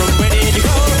you come from? Where did you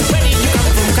go? Where did you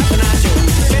come from, Cotton Eye Joe?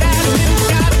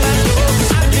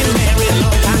 I've been married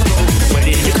long time ago. Where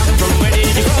did you come from? Where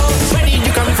did you go? Where did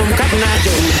you come from, Cotton Eye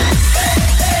Joe?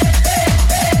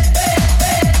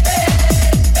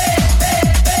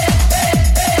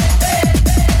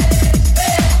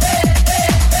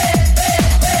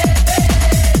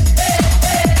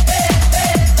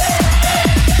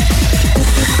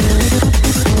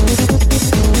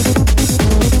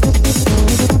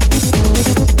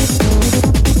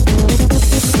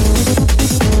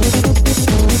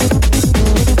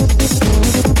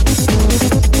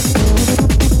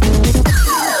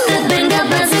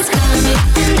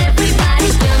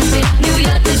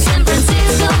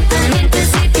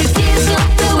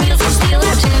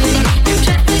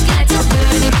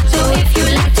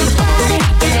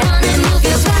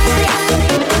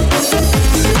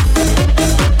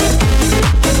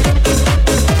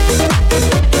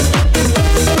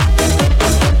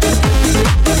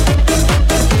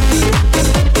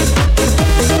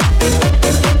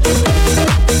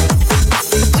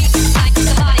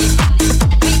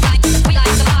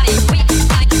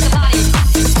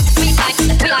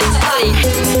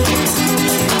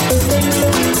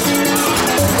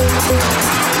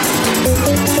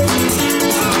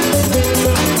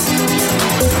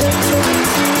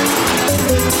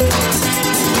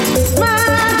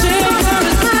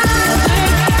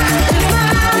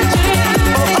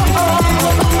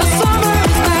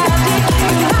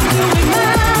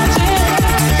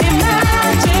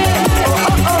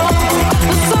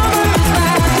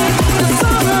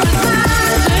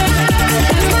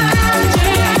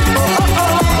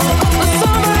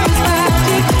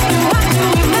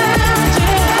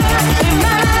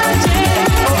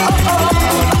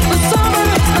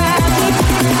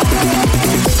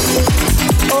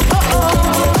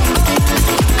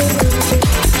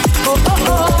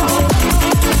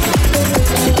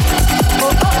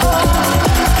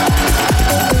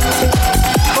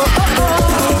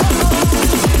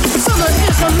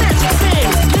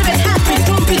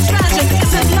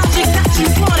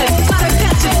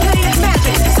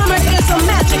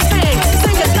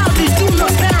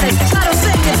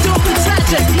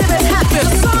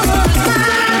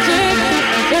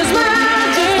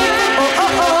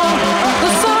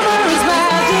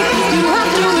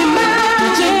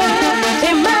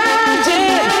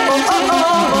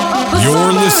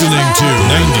 to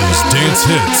 90s Dance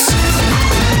Hits.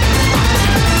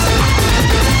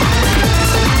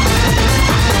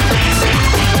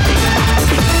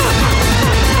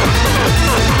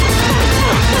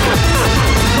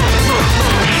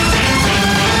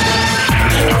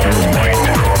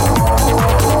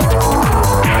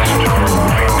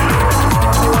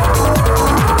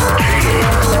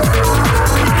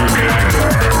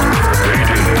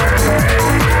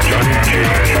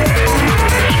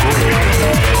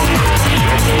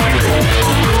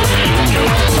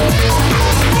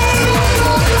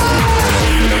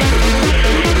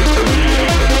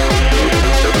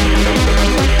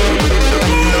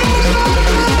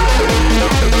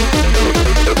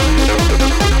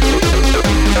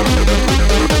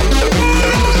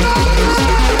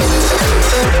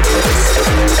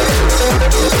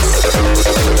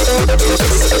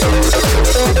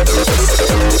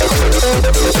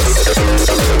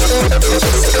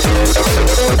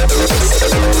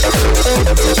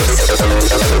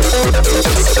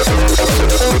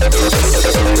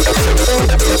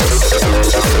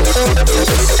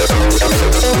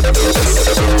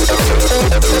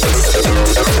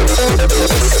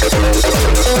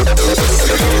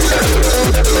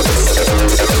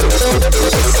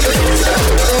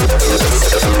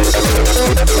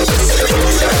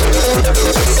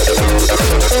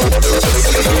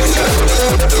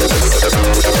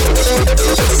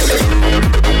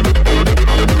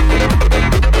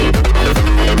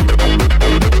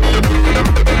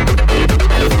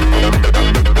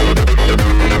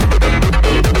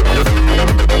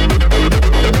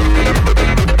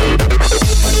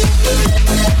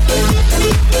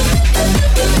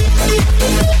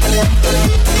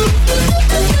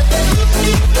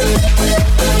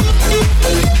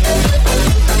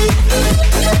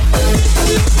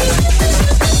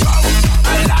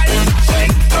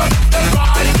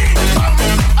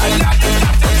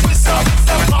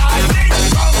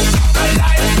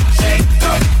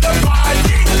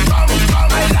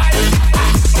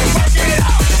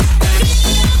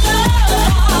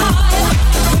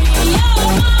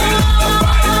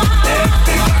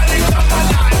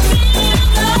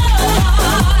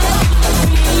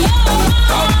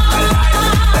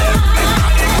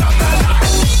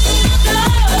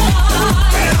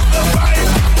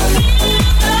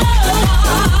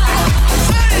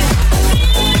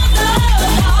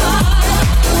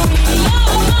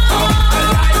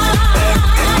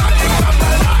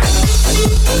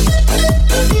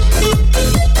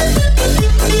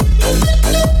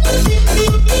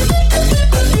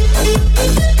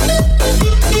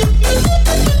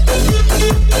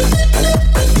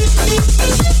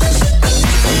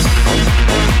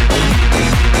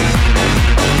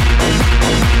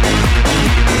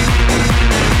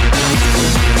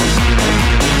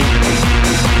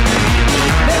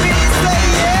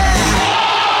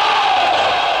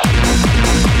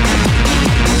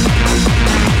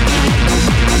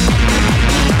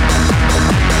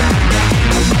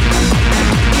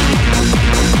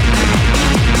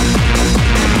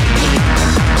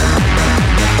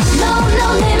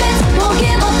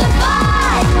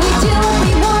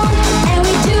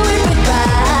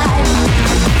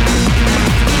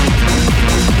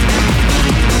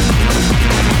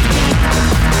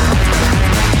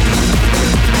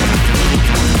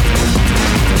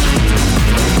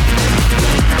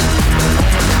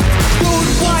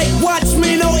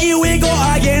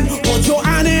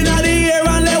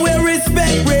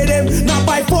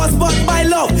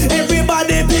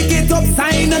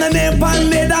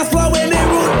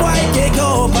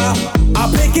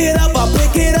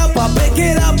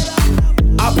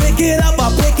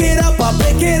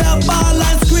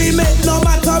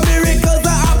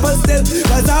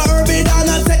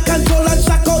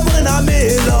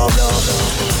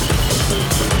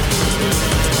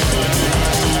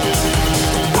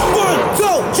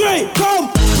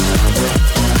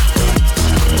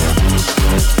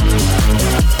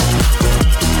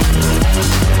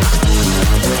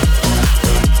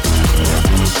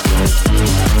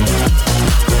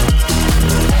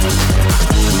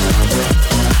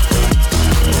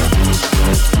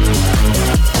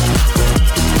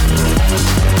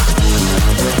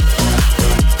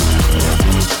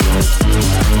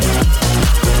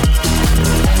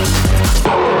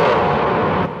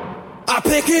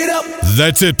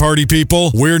 That's it, party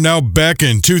people. We're now back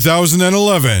in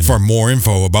 2011. For more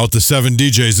info about the 7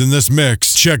 DJs in this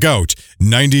mix, check out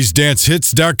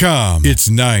 90sdancehits.com. It's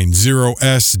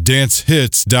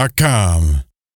 90sdancehits.com.